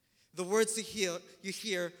 The words you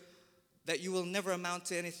hear that you will never amount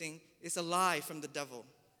to anything is a lie from the devil.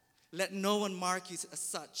 Let no one mark you as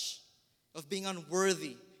such, of being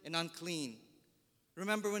unworthy and unclean.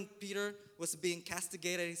 Remember when Peter was being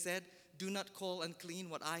castigated, he said, "Do not call unclean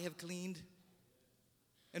what I have cleaned."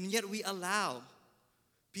 And yet we allow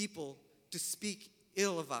people to speak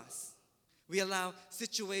ill of us. We allow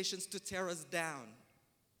situations to tear us down.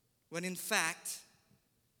 When in fact,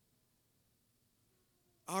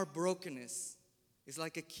 our brokenness is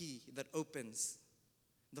like a key that opens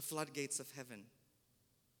the floodgates of heaven.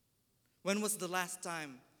 When was the last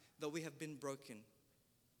time that we have been broken?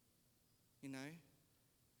 You know?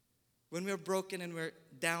 When we're broken and we're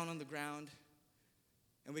down on the ground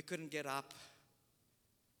and we couldn't get up,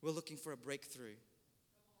 we're looking for a breakthrough.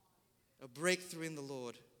 A breakthrough in the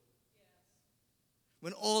Lord.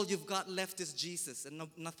 When all you've got left is Jesus and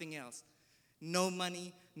nothing else. No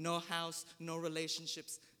money, no house, no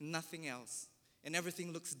relationships, nothing else. And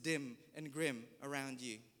everything looks dim and grim around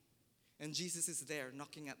you. And Jesus is there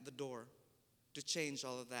knocking at the door to change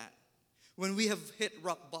all of that. When we have hit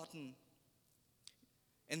rock bottom,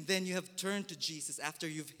 and then you have turned to Jesus after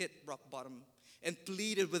you've hit rock bottom and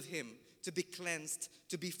pleaded with Him to be cleansed,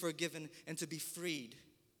 to be forgiven, and to be freed.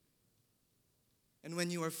 And when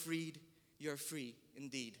you are freed, you are free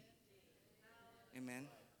indeed. Amen.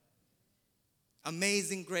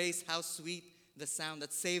 Amazing grace, how sweet the sound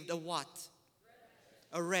that saved a what?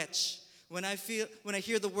 A wretch. When I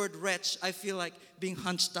hear the word wretch, I feel like being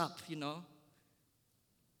hunched up, you know.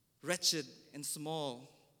 Wretched and small.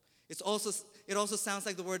 It also sounds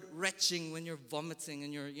like the word retching when you're vomiting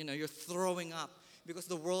and you're throwing up because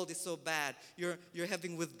the world is so bad. You're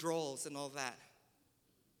having withdrawals and all that.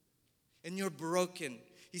 And you're broken.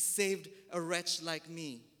 He saved a wretch like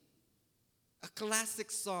me. A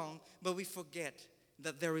classic song, but we forget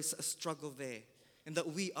that there is a struggle there and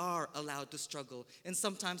that we are allowed to struggle. And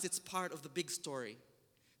sometimes it's part of the big story,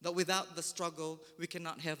 that without the struggle, we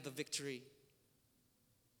cannot have the victory.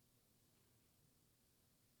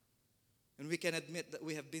 And we can admit that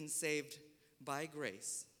we have been saved by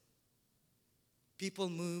grace. People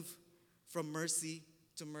move from mercy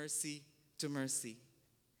to mercy to mercy.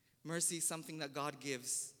 Mercy is something that God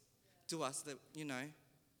gives to us that, you know,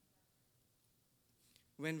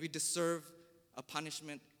 when we deserve a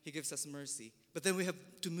punishment, He gives us mercy. But then we have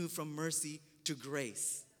to move from mercy to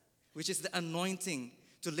grace, which is the anointing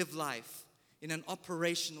to live life in an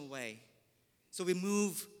operational way. So we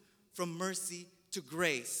move from mercy to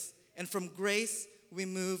grace. And from grace, we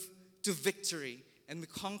move to victory. And we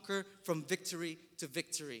conquer from victory to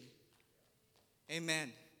victory.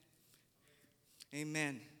 Amen.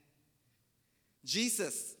 Amen.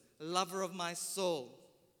 Jesus, lover of my soul,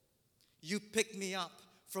 you picked me up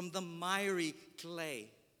from the miry clay.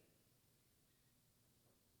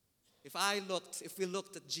 If we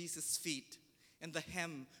looked at Jesus' feet and the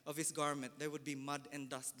hem of His garment, there would be mud and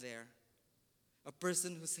dust there. A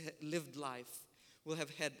person who's lived life will have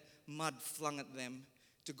had mud flung at them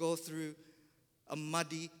to go through a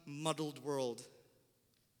muddy, muddled world.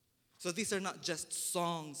 So these are not just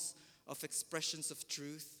songs of expressions of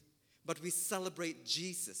truth, but we celebrate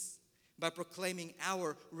Jesus by proclaiming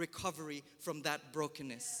our recovery from that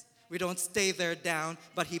brokenness. We don't stay there down,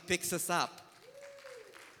 but He picks us up.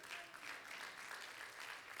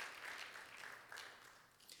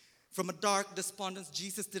 From a dark despondence,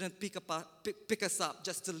 Jesus didn't pick us up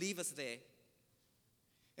just to leave us there.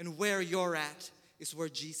 And where you're at is where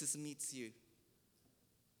Jesus meets you.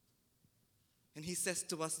 And He says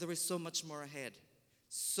to us, there is so much more ahead.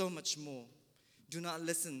 So much more. Do not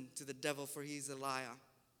listen to the devil, for he is a liar.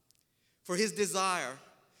 For his desire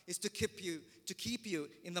is to keep you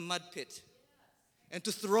in the mud pit and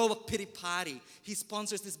to throw a pity party. He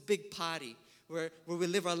sponsors this big party where we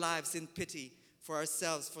live our lives in pity for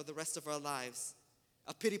ourselves for the rest of our lives.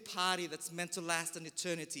 A pity party that's meant to last an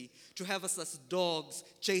eternity, to have us as dogs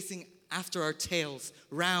chasing after our tails,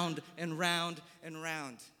 round and round and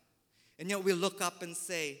round. And yet we look up and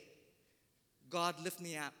say, God, lift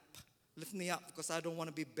me up. Lift me up because I don't want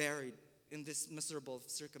to be buried in these miserable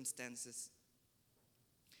circumstances.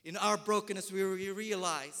 In our brokenness, we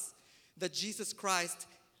realize that Jesus Christ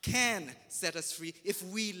can set us free if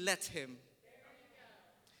we let Him.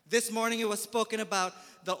 This morning it was spoken about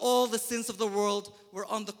that all the sins of the world were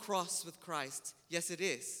on the cross with Christ. Yes, it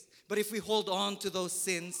is. But if we hold on to those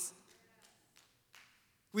sins,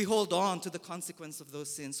 we hold on to the consequence of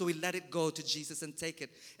those sins. So we let it go to Jesus and take it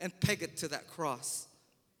and peg it to that cross.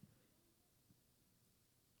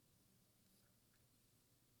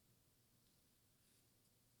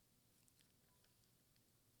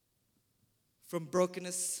 From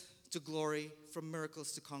brokenness to glory, from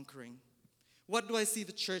miracles to conquering. What do I see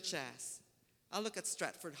the church as? I look at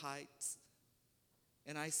Stratford Heights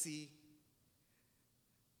and I see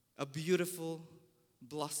a beautiful,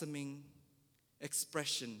 blossoming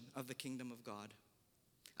expression of the kingdom of God.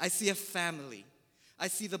 I see a family. I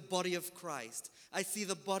see the body of Christ. I see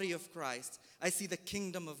the body of Christ. I see the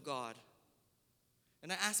kingdom of God.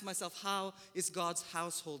 And I ask myself, how is God's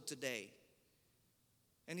household today?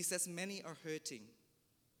 And He says, many are hurting.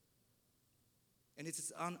 And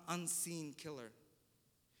it's an unseen killer.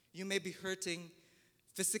 You may be hurting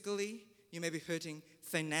physically. You may be hurting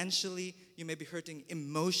financially. You may be hurting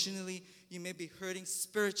emotionally. You may be hurting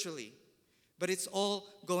spiritually. But it's all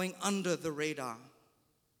going under the radar.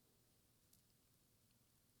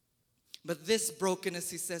 But this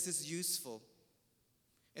brokenness, He says, is useful.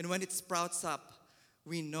 And when it sprouts up,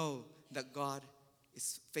 we know that God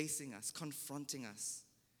is facing us, confronting us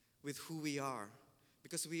with who we are.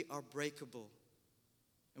 Because we are breakable.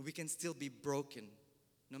 And we can still be broken,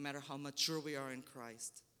 no matter how mature we are in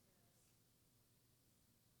Christ.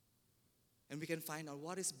 And we can find out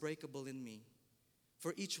what is breakable in me.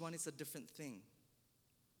 For each one, it's a different thing.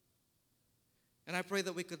 And I pray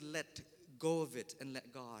that we could let go of it and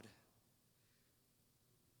let God.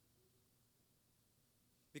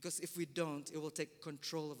 Because if we don't, it will take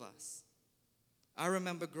control of us. I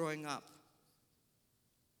remember growing up,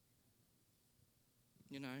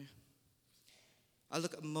 I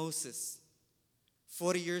look at Moses,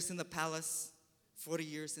 40 years in the palace, 40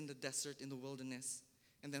 years in the desert, in the wilderness,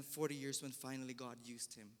 and then 40 years when finally God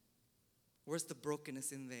used him. Where's the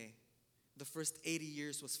brokenness in there? The first 80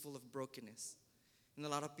 years was full of brokenness. And a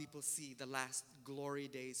lot of people see the last glory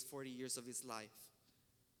days, 40 years of his life.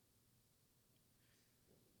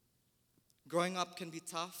 Growing up can be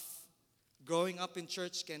tough. Growing up in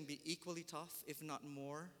church can be equally tough, if not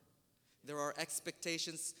more. There are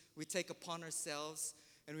expectations we take upon ourselves,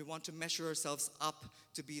 and we want to measure ourselves up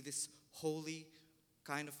to be this holy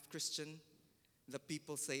kind of Christian that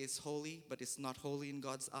people say is holy, but it's not holy in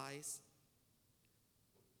God's eyes.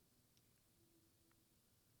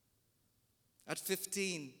 At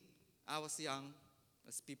 15, I was young,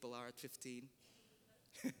 as people are at 15.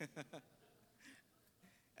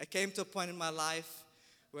 I came to a point in my life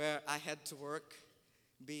where I had to work,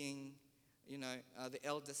 being, the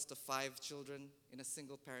eldest of 5 children in a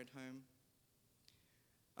single-parent home.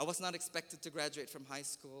 I was not expected to graduate from high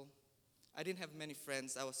school. I didn't have many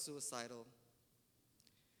friends. I was suicidal.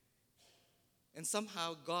 And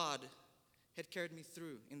somehow God had carried me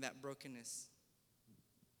through in that brokenness.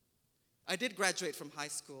 I did graduate from high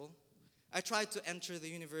school. I tried to enter the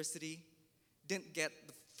university, didn't get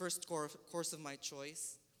the first course of my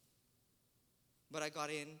choice, but I got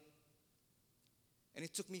in. And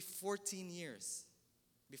it took me 14 years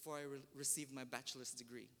before I received my bachelor's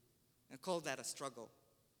degree. I call that a struggle.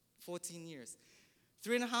 14 years.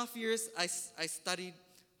 3.5 years I studied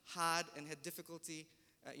hard and had difficulty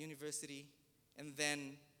at university. And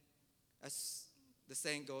then, as the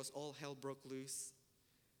saying goes, all hell broke loose.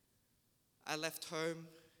 I left home.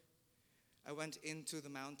 I went into the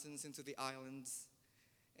mountains, into the islands.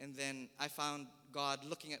 And then I found God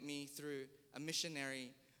looking at me through a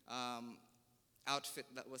missionary outfit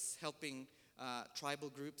that was helping tribal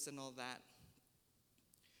groups and all that.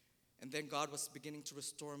 And then God was beginning to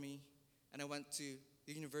restore me, and I went to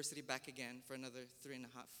the university back again for another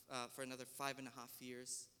 5.5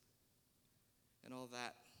 years, and all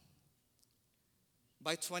that.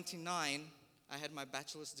 By 29, I had my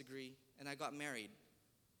bachelor's degree, and I got married.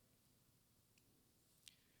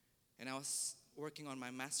 And I was working on my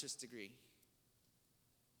master's degree.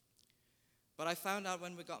 But I found out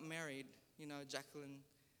when we got married, Jacqueline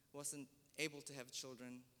wasn't able to have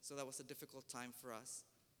children, so that was a difficult time for us.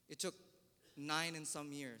 It took 9 and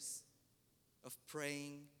some years of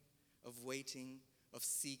praying, of waiting, of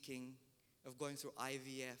seeking, of going through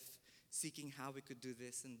IVF, seeking how we could do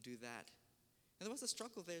this and do that. And there was a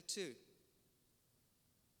struggle there too.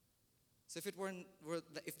 So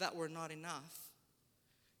if that were not enough,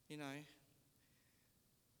 it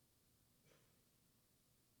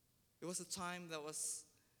was a time that was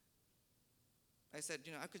I said,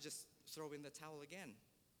 I could just throw in the towel again.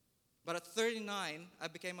 But at 39, I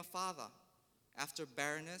became a father after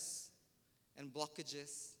barrenness and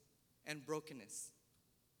blockages and brokenness.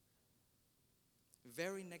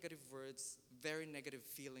 Very negative words, very negative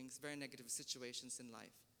feelings, very negative situations in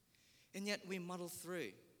life. And yet we muddle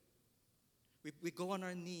through. We go on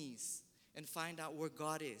our knees and find out where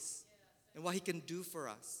God is and what He can do for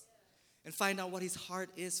us. And find out what His heart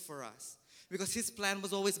is for us. Because His plan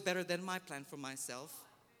was always better than my plan for myself.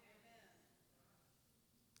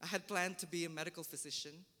 I had planned to be a medical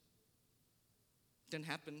physician. Didn't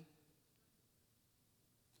happen.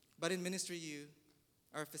 But in ministry, you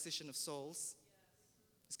are a physician of souls.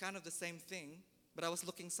 It's kind of the same thing, but I was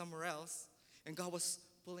looking somewhere else, and God was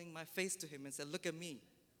pulling my face to Him and said, look at me.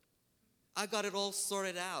 I got it all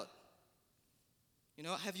sorted out.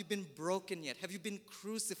 Have you been broken yet? Have you been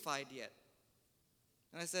crucified yet?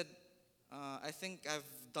 And I said, I think I've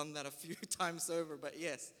done that a few times over, but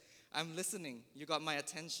yes, I'm listening. You got my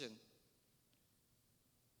attention.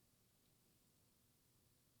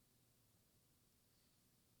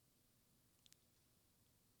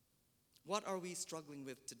 What are we struggling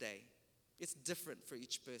with today? It's different for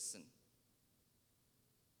each person.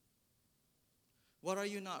 What are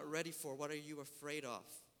you not ready for? What are you afraid of?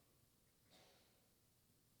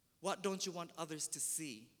 What don't you want others to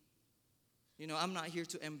see? I'm not here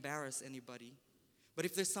to embarrass anybody. But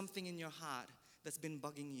if there's something in your heart that's been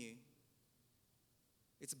bugging you,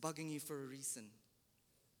 it's bugging you for a reason.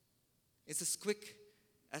 It's as quick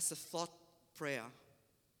as a thought prayer.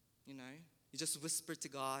 You just whisper to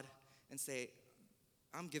God and say,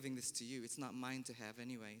 I'm giving this to you. It's not mine to have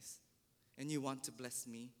anyways. And you want to bless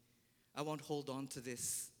me. I won't hold on to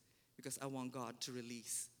this because I want God to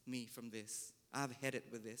release me from this. I've had it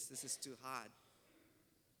with this. This is too hard.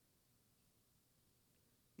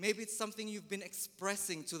 Maybe it's something you've been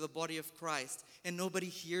expressing to the body of Christ and nobody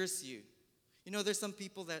hears you. There's some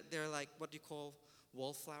people that they're like what you call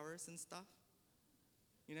wallflowers and stuff.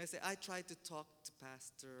 Say, I tried to talk to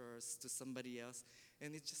pastor or to somebody else,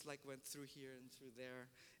 and it just like went through here and through there,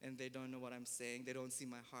 and they don't know what I'm saying. They don't see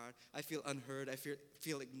my heart. I feel unheard. I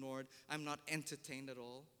feel ignored. I'm not entertained at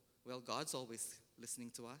all. Well, God's always listening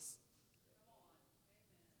to us.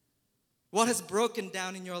 What has broken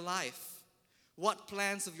down in your life? What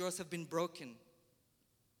plans of yours have been broken?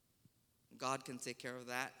 God can take care of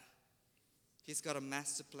that. He's got a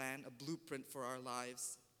master plan, a blueprint for our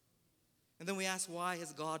lives. And then we ask, why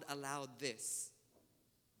has God allowed this?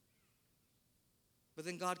 But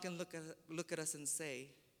then God can look at us and say,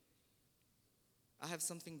 I have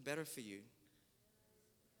something better for you.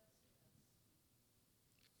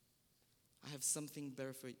 I have something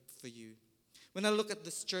better for you. When I look at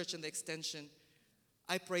this church and the extension,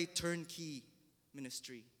 I pray turnkey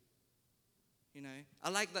ministry. I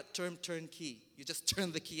like that term turnkey. You just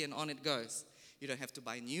turn the key and on it goes. You don't have to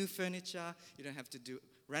buy new furniture. You don't have to do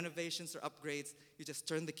renovations or upgrades. You just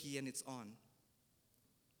turn the key and it's on.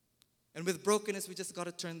 And with brokenness, we just got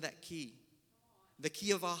to turn that key. The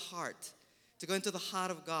key of our heart. To go into the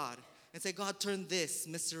heart of God and say, God, turn this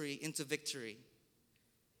misery into victory.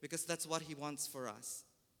 Because that's what He wants for us.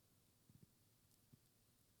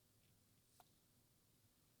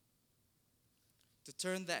 To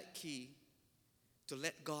turn that key, to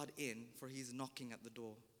let God in, for He's knocking at the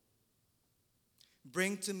door.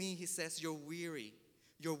 Bring to me, He says, you're weary,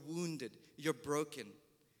 you're wounded, you're broken,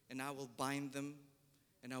 and I will bind them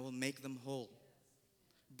and I will make them whole.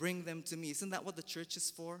 Bring them to me. Isn't that what the church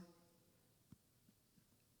is for?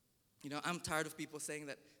 I'm tired of people saying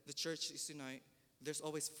that the church is, there's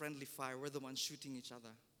always friendly fire. We're the ones shooting each other.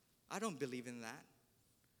 I don't believe in that.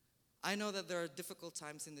 I know that there are difficult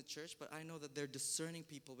times in the church, but I know that there are discerning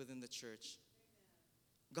people within the church.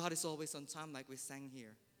 God is always on time, like we sang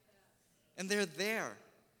here. And they're there,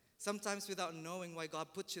 sometimes without knowing why God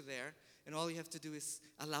put you there. And all you have to do is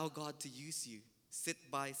allow God to use you. Sit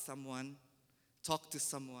by someone, talk to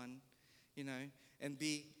someone, and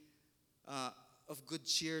be of good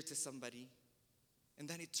cheer to somebody. And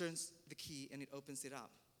then it turns the key and it opens it up.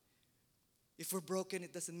 If we're broken,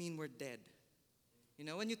 it doesn't mean we're dead.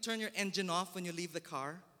 When you turn your engine off when you leave the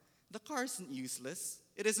car isn't useless.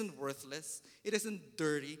 It isn't worthless. It isn't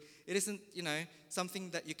dirty. It isn't, something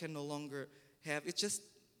that you can no longer have. It's just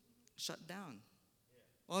shut down.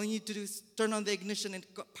 All you need to do is turn on the ignition and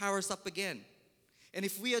it powers up again. And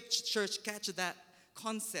if we at church catch that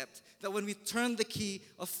concept, that when we turn the key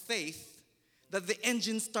of faith, that the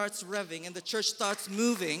engine starts revving and the church starts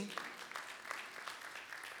moving,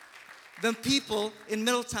 then people in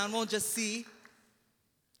Middletown won't just see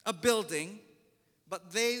a building,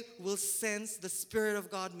 but they will sense the Spirit of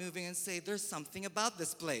God moving and say, there's something about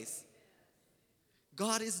this place.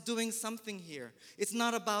 God is doing something here. It's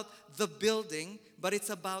not about the building, but it's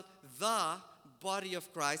about the body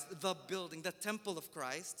of Christ, the building, the temple of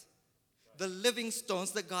Christ, the living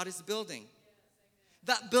stones that God is building.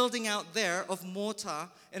 That building out there of mortar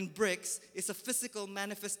and bricks is a physical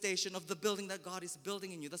manifestation of the building that God is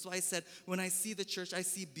building in you. That's why I said, when I see the church, I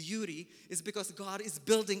see beauty, is because God is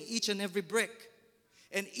building each and every brick.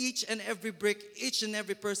 And each and every brick, each and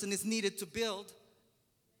every person is needed to build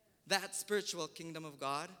that spiritual kingdom of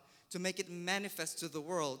God, to make it manifest to the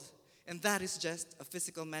world. And that is just a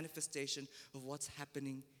physical manifestation of what's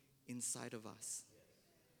happening inside of us.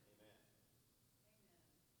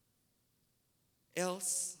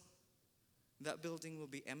 Else, that building will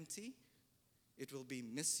be empty. It will be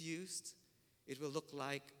misused. It will look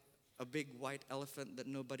like a big white elephant that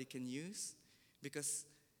nobody can use, because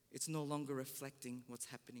it's no longer reflecting what's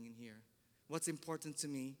happening in here. What's important to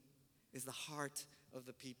me is the heart of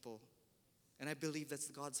the people. And I believe that's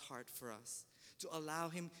God's heart for us, to allow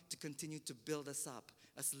Him to continue to build us up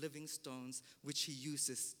as living stones, which He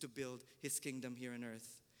uses to build His kingdom here on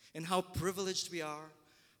earth. And how privileged we are,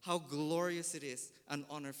 how glorious it is, an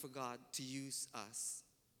honor for God to use us.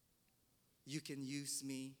 You can use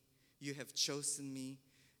me, you have chosen me,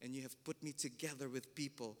 and you have put me together with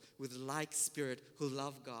people with like spirit who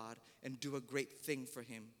love God and do a great thing for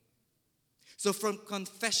Him. So from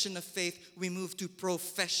confession of faith, we move to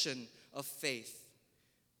profession of faith.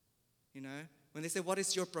 You know, when they say, what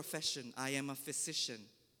is your profession? I am a physician.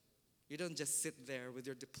 You don't just sit there with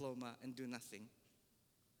your diploma and do nothing.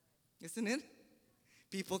 Isn't it?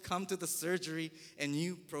 People come to the surgery and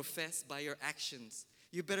you profess by your actions.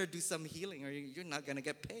 You better do some healing or you're not going to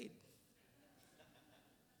get paid.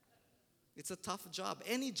 It's a tough job.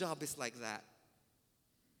 Any job is like that.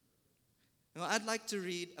 Now, I'd like to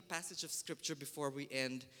read a passage of scripture before we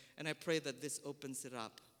end, and I pray that this opens it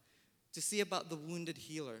up, to see about the wounded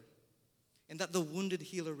healer, and that the wounded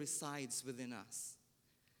healer resides within us.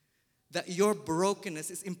 That your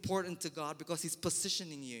brokenness is important to God because He's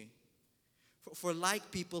positioning you for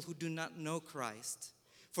like people who do not know Christ.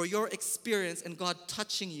 For your experience and God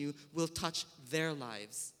touching you will touch their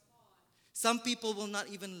lives. Some people will not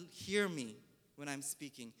even hear me when I'm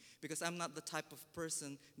speaking because I'm not the type of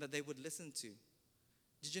person that they would listen to.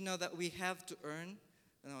 Did you know that we have to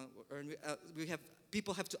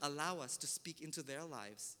people have to allow us to speak into their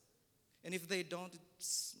lives? And if they don't,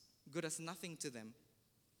 it's good as nothing to them.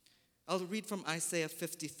 I'll read from Isaiah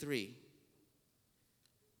 53.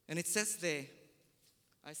 And it says there,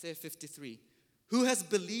 Isaiah 53, who has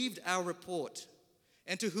believed our report,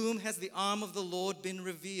 and to whom has the arm of the Lord been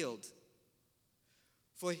revealed?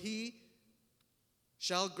 For he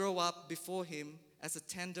shall grow up before him as a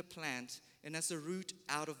tender plant and as a root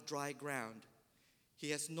out of dry ground.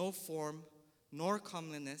 He has no form nor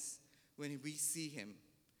comeliness when we see him.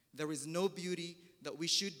 There is no beauty that we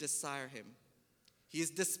should desire him. He is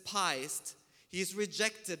despised, he is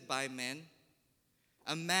rejected by men,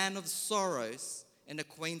 a man of sorrows and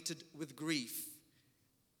acquainted with grief.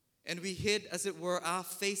 And we hid, as it were, our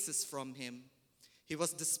faces from him. He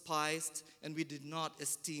was despised, and we did not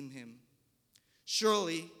esteem him.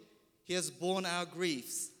 Surely he has borne our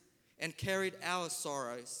griefs and carried our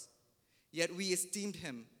sorrows, yet we esteemed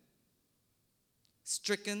him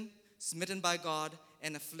stricken, smitten by God,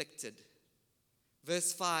 and afflicted.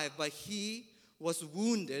 Verse 5, but he was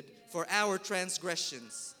wounded for our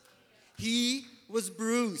transgressions. He was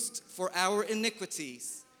bruised for our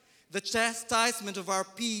iniquities. The chastisement of our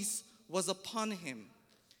peace was upon him,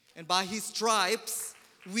 and by his stripes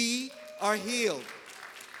we are healed.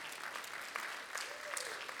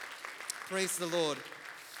 Praise the Lord.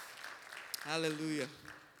 Hallelujah.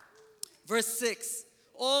 Verse 6,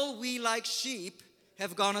 all we like sheep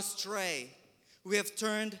have gone astray. We have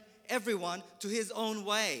turned everyone to his own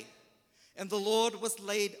way. And the Lord has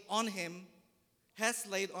laid on him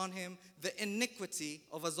the iniquity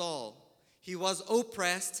of us all. He was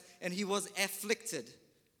oppressed and he was afflicted,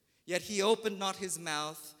 yet he opened not his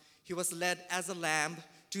mouth. He was led as a lamb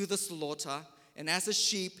to the slaughter, and as a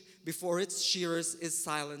sheep before its shearers is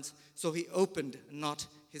silent, so he opened not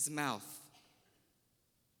his mouth.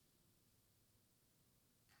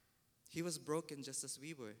 He was broken just as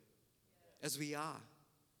we were, as we are,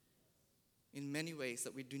 in many ways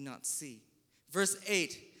that we do not see. Verse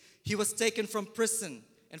 8, he was taken from prison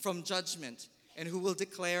and from judgment, and who will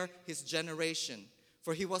declare his generation?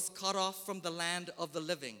 For he was cut off from the land of the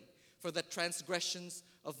living. For the transgressions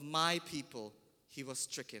of my people he was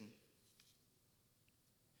stricken.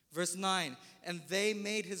 Verse 9, and they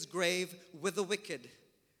made his grave with the wicked,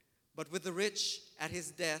 but with the rich at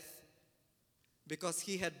his death, because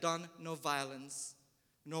he had done no violence,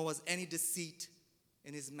 nor was any deceit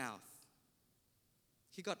in his mouth.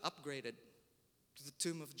 He got upgraded to the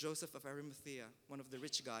tomb of Joseph of Arimathea, one of the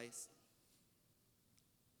rich guys.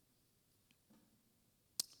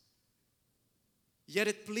 Yet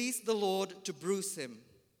it pleased the Lord to bruise him.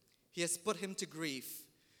 He has put him to grief.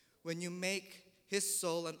 When you make his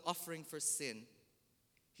soul an offering for sin,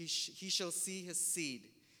 he shall see his seed.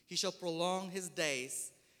 He shall prolong his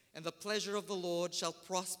days, and the pleasure of the Lord shall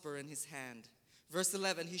prosper in his hand. Verse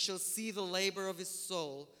 11, he shall see the labor of his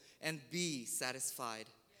soul and be satisfied.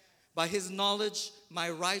 By his knowledge, my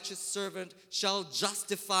righteous servant shall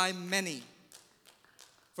justify many,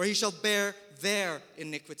 for he shall bear their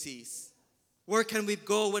iniquities. Where can we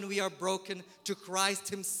go when we are broken? To Christ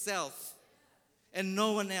himself and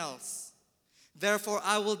no one else. Therefore,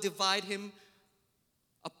 I will divide him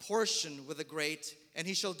a portion with the great, and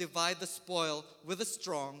he shall divide the spoil with the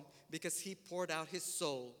strong, because he poured out his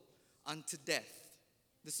soul unto death.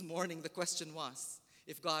 This morning, the question was,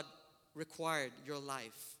 if God required your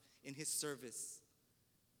life in his service,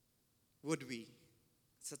 would we?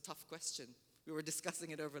 It's a tough question. We were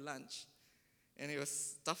discussing it over lunch, and it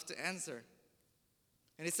was tough to answer.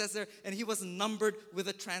 And it says there, and he was numbered with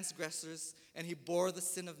the transgressors, and he bore the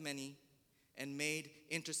sin of many and made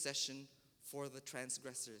intercession for the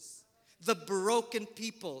transgressors. The broken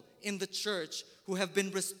people in the church who have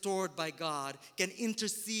been restored by God can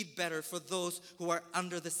intercede better for those who are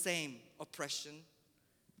under the same oppression,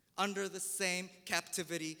 under the same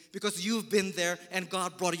captivity, because you've been there and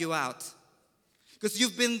God brought you out. Because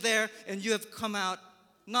you've been there and you have come out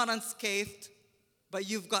not unscathed, but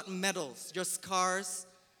you've got medals, your scars,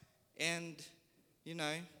 and,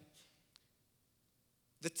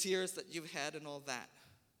 the tears that you've had and all that.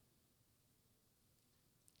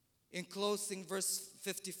 In closing, verse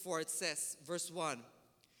 54, it says, verse 1,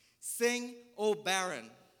 sing, O barren,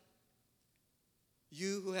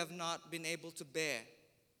 you who have not been able to bear.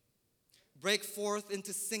 Break forth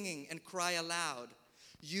into singing and cry aloud,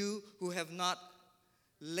 you who have not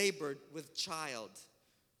labored with child.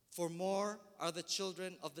 For more are the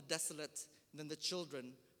children of the desolate than the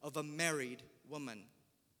children of a married woman.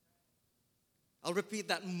 I'll repeat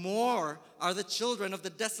that. More are the children of the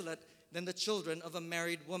desolate than the children of a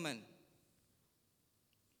married woman.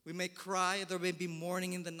 We may cry, there may be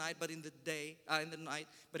mourning in the night, but in the day,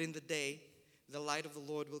 the light of the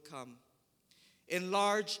Lord will come.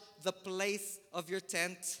 Enlarge the place of your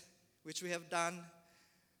tent, which we have done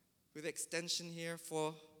with extension here,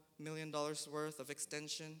 $4 million worth of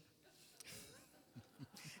extension.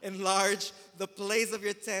 Enlarge the place of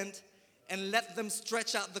your tent, and let them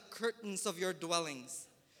stretch out the curtains of your dwellings.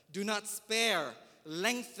 Do not spare,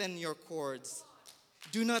 lengthen your cords.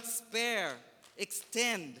 Do not spare,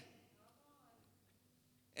 extend,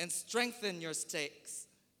 and strengthen your stakes.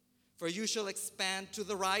 For you shall expand to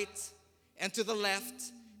the right and to the left,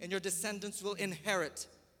 and your descendants will inherit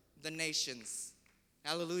the nations.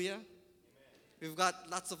 Hallelujah. Amen. We've got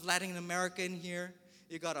lots of Latin America in here.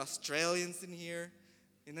 You got Australians in here.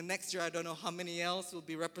 In the next year, I don't know how many else will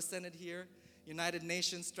be represented here. United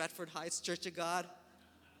Nations, Stratford Heights, Church of God.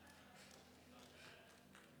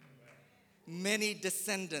 Many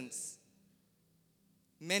descendants,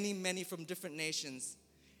 many from different nations,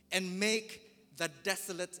 and make the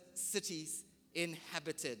desolate cities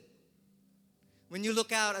inhabited. When you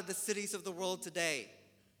look out at the cities of the world today,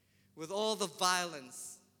 with all the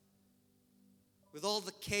violence, with all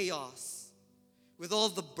the chaos, with all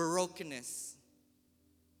the brokenness,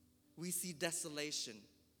 we see desolation.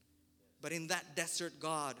 But in that desert,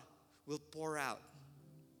 God will pour out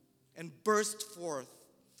and burst forth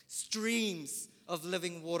streams of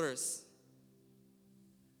living waters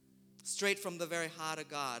straight from the very heart of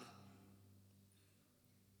God.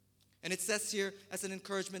 And it says here as an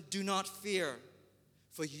encouragement, do not fear,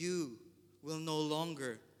 for you will no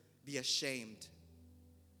longer be ashamed.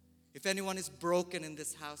 If anyone is broken in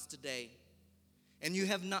this house today and you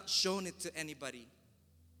have not shown it to anybody,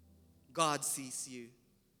 God sees you.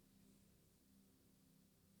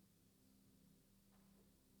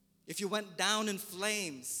 If you went down in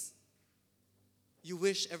flames, you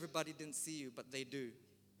wish everybody didn't see you, but they do.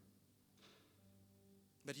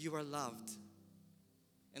 But you are loved,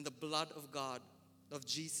 and the blood of God, of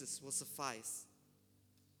Jesus, will suffice.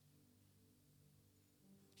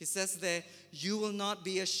 He says there, you will not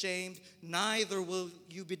be ashamed, neither will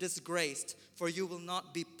you be disgraced, for you will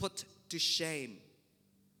not be put to shame.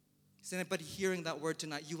 Is anybody hearing that word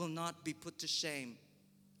tonight? You will not be put to shame.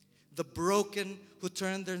 The broken who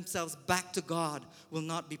turn themselves back to God will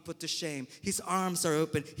not be put to shame. His arms are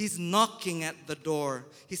open. He's knocking at the door.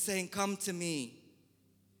 He's saying, come to me.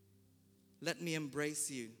 Let me embrace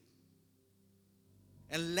you.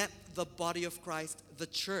 And let the body of Christ, the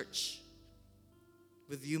church,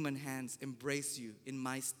 with human hands embrace you in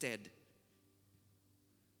my stead.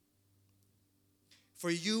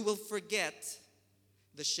 For you will forget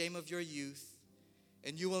the shame of your youth,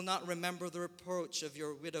 and you will not remember the reproach of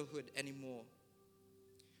your widowhood anymore.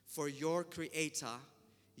 For your Creator,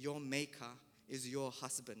 your Maker, is your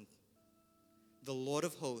husband. The Lord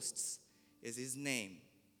of hosts is his name,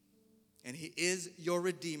 and he is your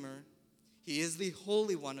Redeemer. He is the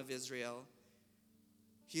Holy One of Israel.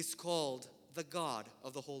 He is called the God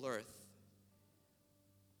of the whole earth.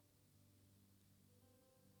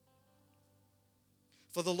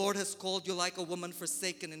 For the Lord has called you like a woman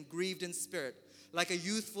forsaken and grieved in spirit, like a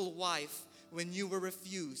youthful wife when you were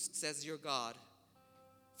refused, says your God.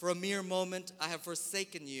 For a mere moment I have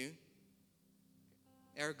forsaken you,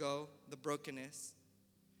 ergo the brokenness,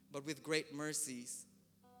 but with great mercies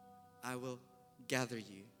I will gather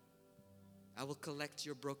you. I will collect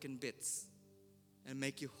your broken bits and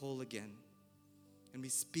make you whole again. And we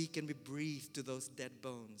speak and we breathe to those dead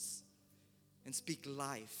bones and speak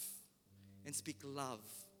life and speak love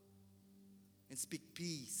and speak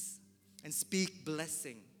peace and speak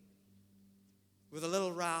blessing. With a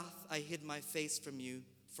little wrath I hid my face from you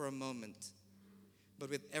for a moment, but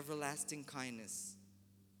with everlasting kindness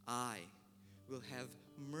I will have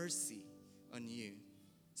mercy on you.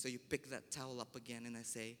 So you pick that towel up again and I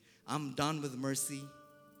say, I'm done with mercy,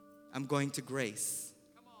 I'm going to grace.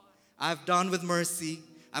 I've done with mercy,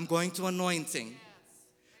 I'm going to anointing.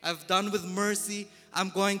 I've done with mercy, I'm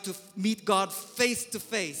going to meet God face to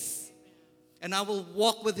face. And I will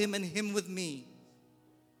walk with him and him with me.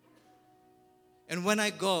 And when I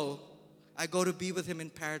go to be with him in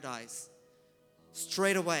paradise.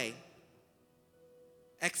 Straight away,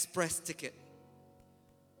 express ticket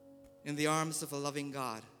in the arms of a loving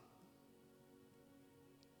God.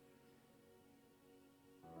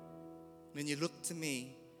 When you look to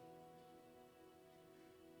me,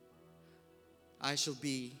 I shall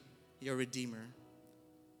be your Redeemer.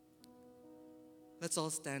 Let's all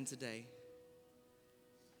stand today.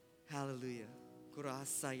 Hallelujah.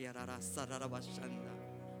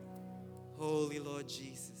 Holy Lord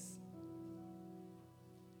Jesus.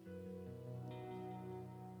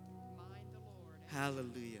 Mind the Lord.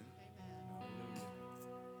 Hallelujah. Amen.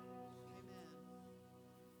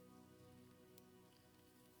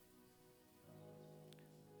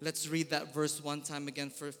 Let's read that verse one time again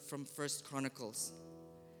from 1 Chronicles.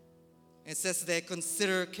 It says there,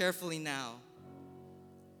 consider carefully now.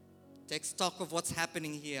 Take stock of what's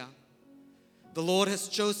happening here. The Lord has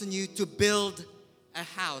chosen you to build a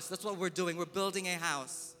house. That's what we're doing. We're building a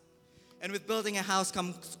house. And with building a house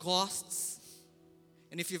comes costs.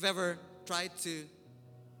 And if you've ever tried to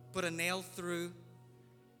put a nail through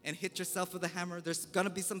and hit yourself with a hammer, there's going to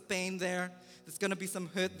be some pain there. There's going to be some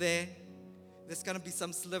hurt there. There's going to be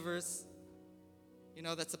some slivers. You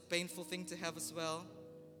know, that's a painful thing to have as well.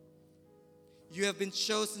 You have been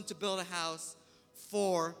chosen to build a house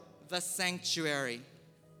for the sanctuary.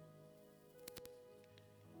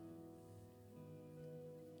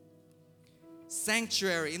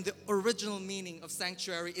 Sanctuary, in the original meaning of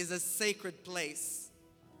sanctuary, is a sacred place.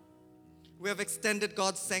 We have extended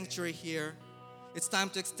God's sanctuary here. It's time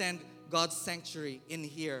to extend God's sanctuary in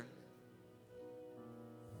here.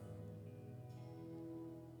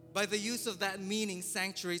 By the use of that meaning,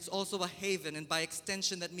 sanctuary, it's also a haven, and by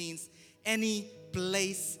extension that means any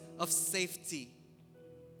place of safety.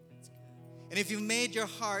 And if you've made your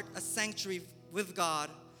heart a sanctuary with God,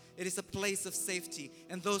 it is a place of safety,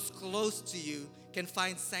 and those close to you can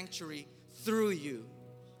find sanctuary through you.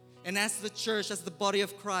 And as the church, as the body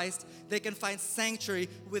of Christ, they can find sanctuary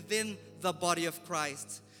within the body of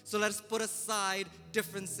Christ. So let us put aside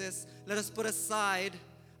differences. Let us put aside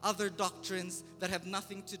other doctrines that have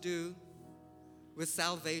nothing to do with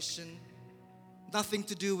salvation, nothing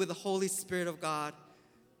to do with the Holy Spirit of God,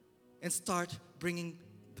 and start bringing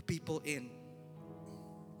the people in.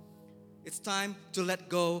 It's time to let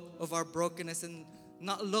go of our brokenness and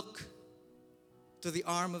not look to the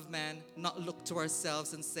arm of man, not look to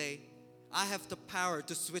ourselves and say, I have the power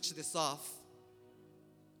to switch this off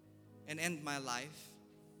and end my life.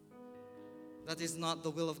 That is not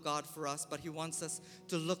the will of God for us, but He wants us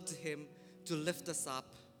to look to Him to lift us up.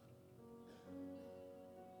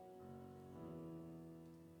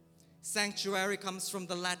 Sanctuary comes from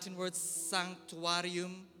the Latin word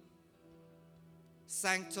sanctuarium.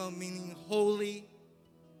 Sancto meaning holy,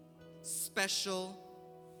 special,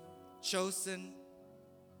 chosen.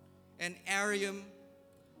 And arium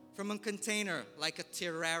from a container like a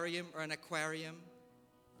terrarium or an aquarium.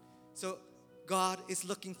 So God is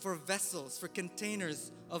looking for vessels, for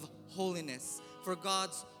containers of holiness, for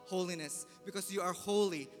God's holiness, because you are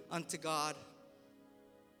holy unto God.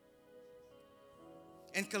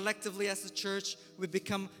 And collectively as a church, we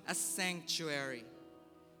become a sanctuary,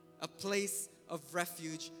 a place of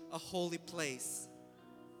refuge, a holy place.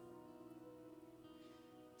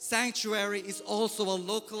 Sanctuary is also a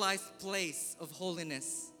localized place of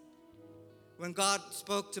holiness. When God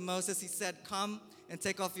spoke to Moses, He said, "Come and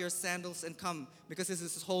take off your sandals and come, because this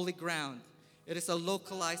is holy ground." It is a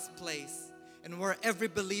localized place. And where every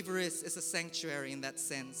believer is a sanctuary in that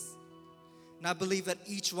sense. And I believe that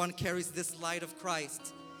each one carries this light of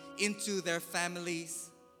Christ into their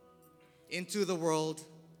families, into the world,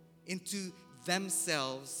 into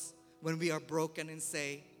themselves when we are broken and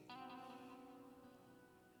say,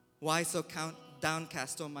 "Why so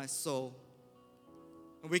downcast, O my soul?"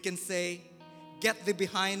 And we can say, "Get thee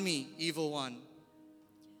behind me, evil one.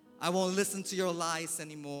 I won't listen to your lies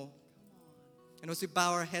anymore." And as we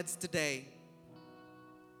bow our heads today,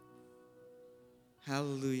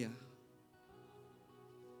 hallelujah.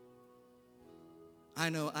 I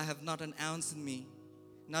know I have not an ounce in me,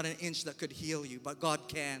 not an inch that could heal you, but God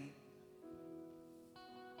can.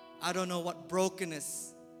 I don't know what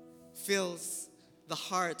brokenness fills the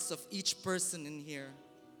hearts of each person in here.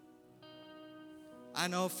 I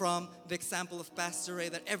know from the example of Pastor Ray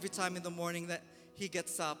that every time in the morning that he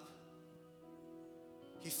gets up,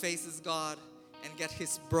 he faces God and get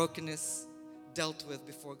his brokenness dealt with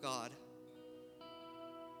before God.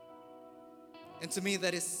 And to me,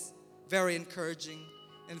 that is very encouraging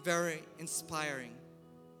and very inspiring.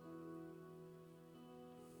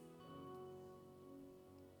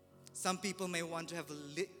 Some people may want to have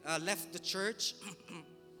left the church,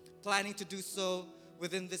 planning to do so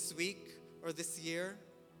within this week or this year,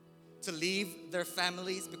 to leave their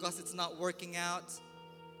families because it's not working out,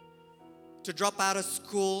 to drop out of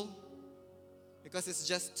school because it's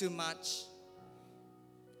just too much,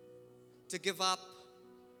 to give up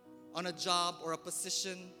on a job or a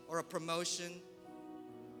position or a promotion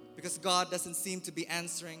because God doesn't seem to be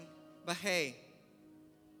answering. But hey,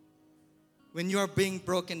 when you are being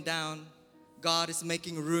broken down, God is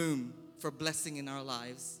making room for blessing in our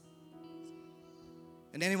lives.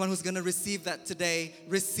 And anyone who's going to receive that today,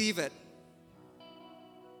 receive it.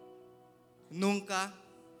 Nunca,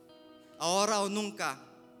 ahora o nunca,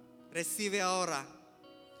 recibe ahora.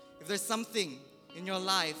 If there's something in your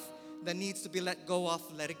life that needs to be let go of,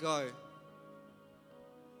 let it go.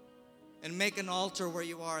 And make an altar where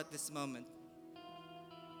you are at this moment.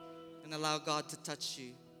 And allow God to touch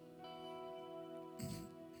you.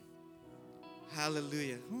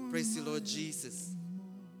 Hallelujah. Praise you, Lord Jesus.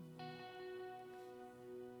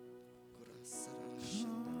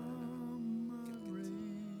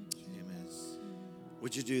 Amen.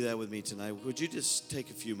 Would you do that with me tonight? Would you just take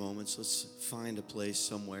a few moments? Let's find a place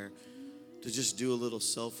somewhere to just do a little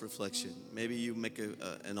self-reflection. Maybe you make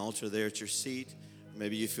an altar there at your seat.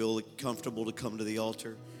 Maybe you feel comfortable to come to the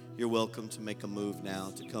altar. You're welcome to make a move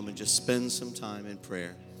now to come and just spend some time in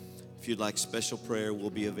prayer. If you'd like special prayer, we'll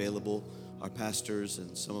be available. Our pastors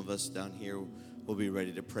and some of us down here will be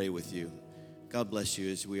ready to pray with you. God bless you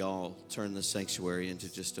as we all turn the sanctuary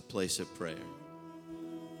into just a place of prayer.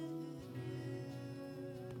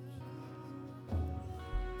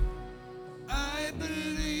 I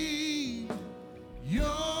believe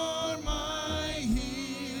you're my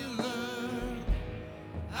healer.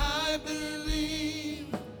 I believe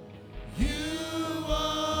you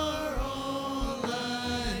are all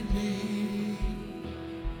I need.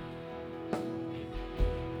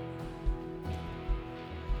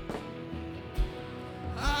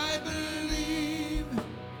 I believe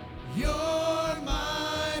you're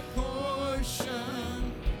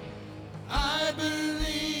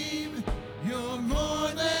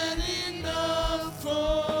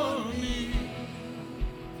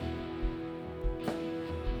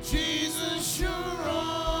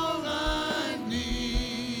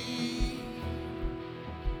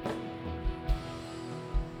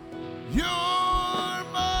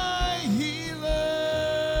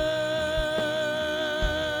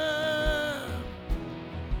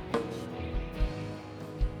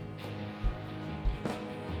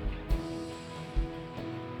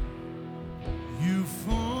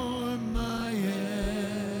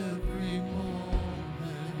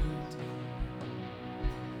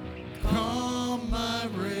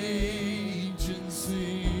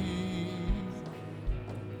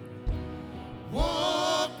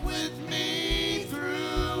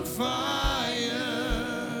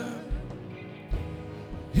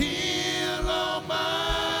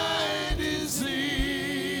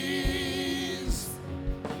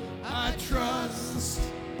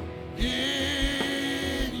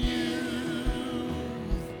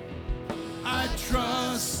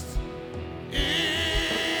trust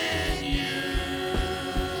in you.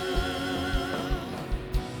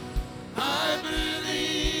 I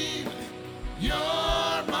believe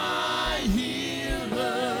you're my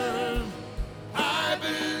healer. I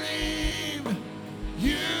believe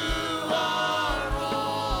you are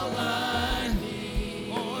all I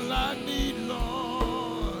need,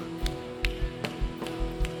 Lord.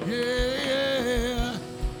 Yeah,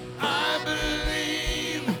 I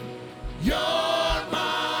believe you're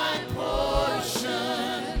my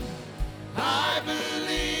portion. I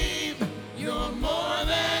believe you're more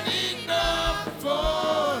than enough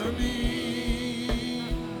for me.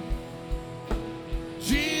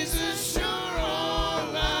 Jesus, you're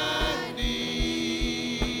all I need.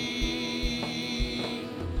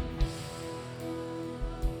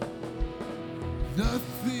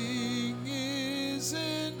 Nothing is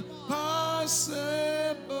impossible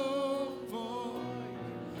for you.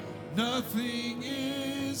 Nothing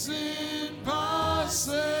is impossible.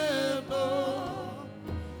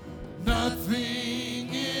 Nothing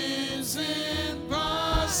is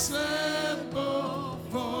impossible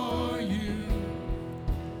for you.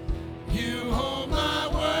 You hold my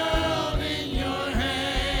world in your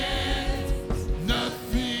hands.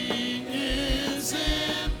 Nothing is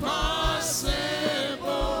impossible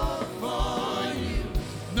for you.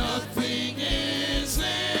 Nothing is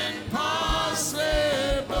impossible.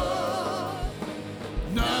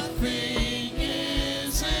 Nothing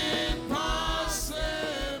is impossible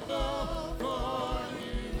for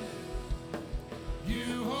you.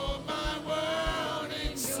 You hold my world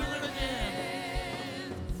in your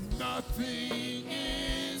hands. Nothing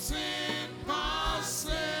is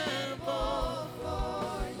impossible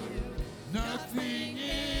for you. Nothing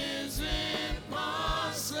is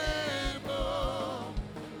impossible.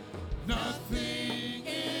 Nothing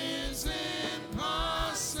is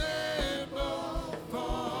impossible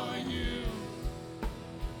for you.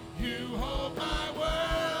 You hold my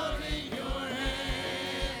world in your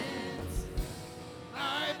hands.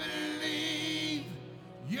 I believe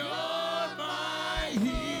you're my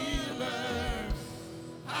healer.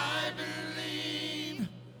 I believe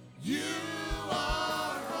you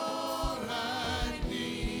are all I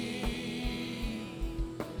need.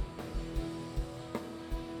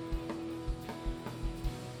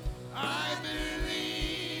 I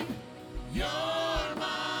believe you're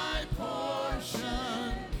my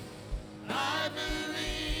portion. I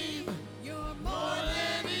believe you're more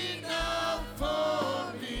than enough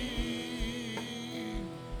for me.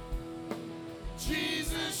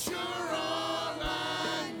 Jesus, you're all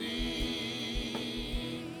I need.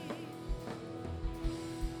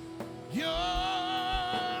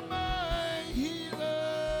 You're my healer.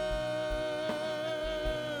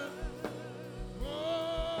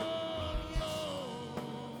 Oh, Lord.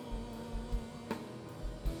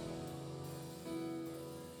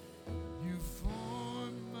 You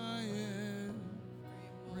form my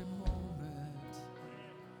every moment.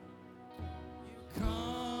 You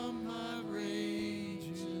calm my rage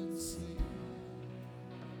and sleep.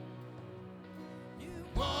 You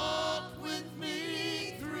walk with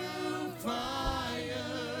me through fire.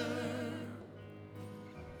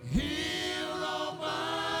 Heal all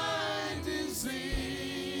my disease.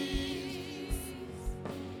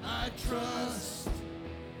 I trust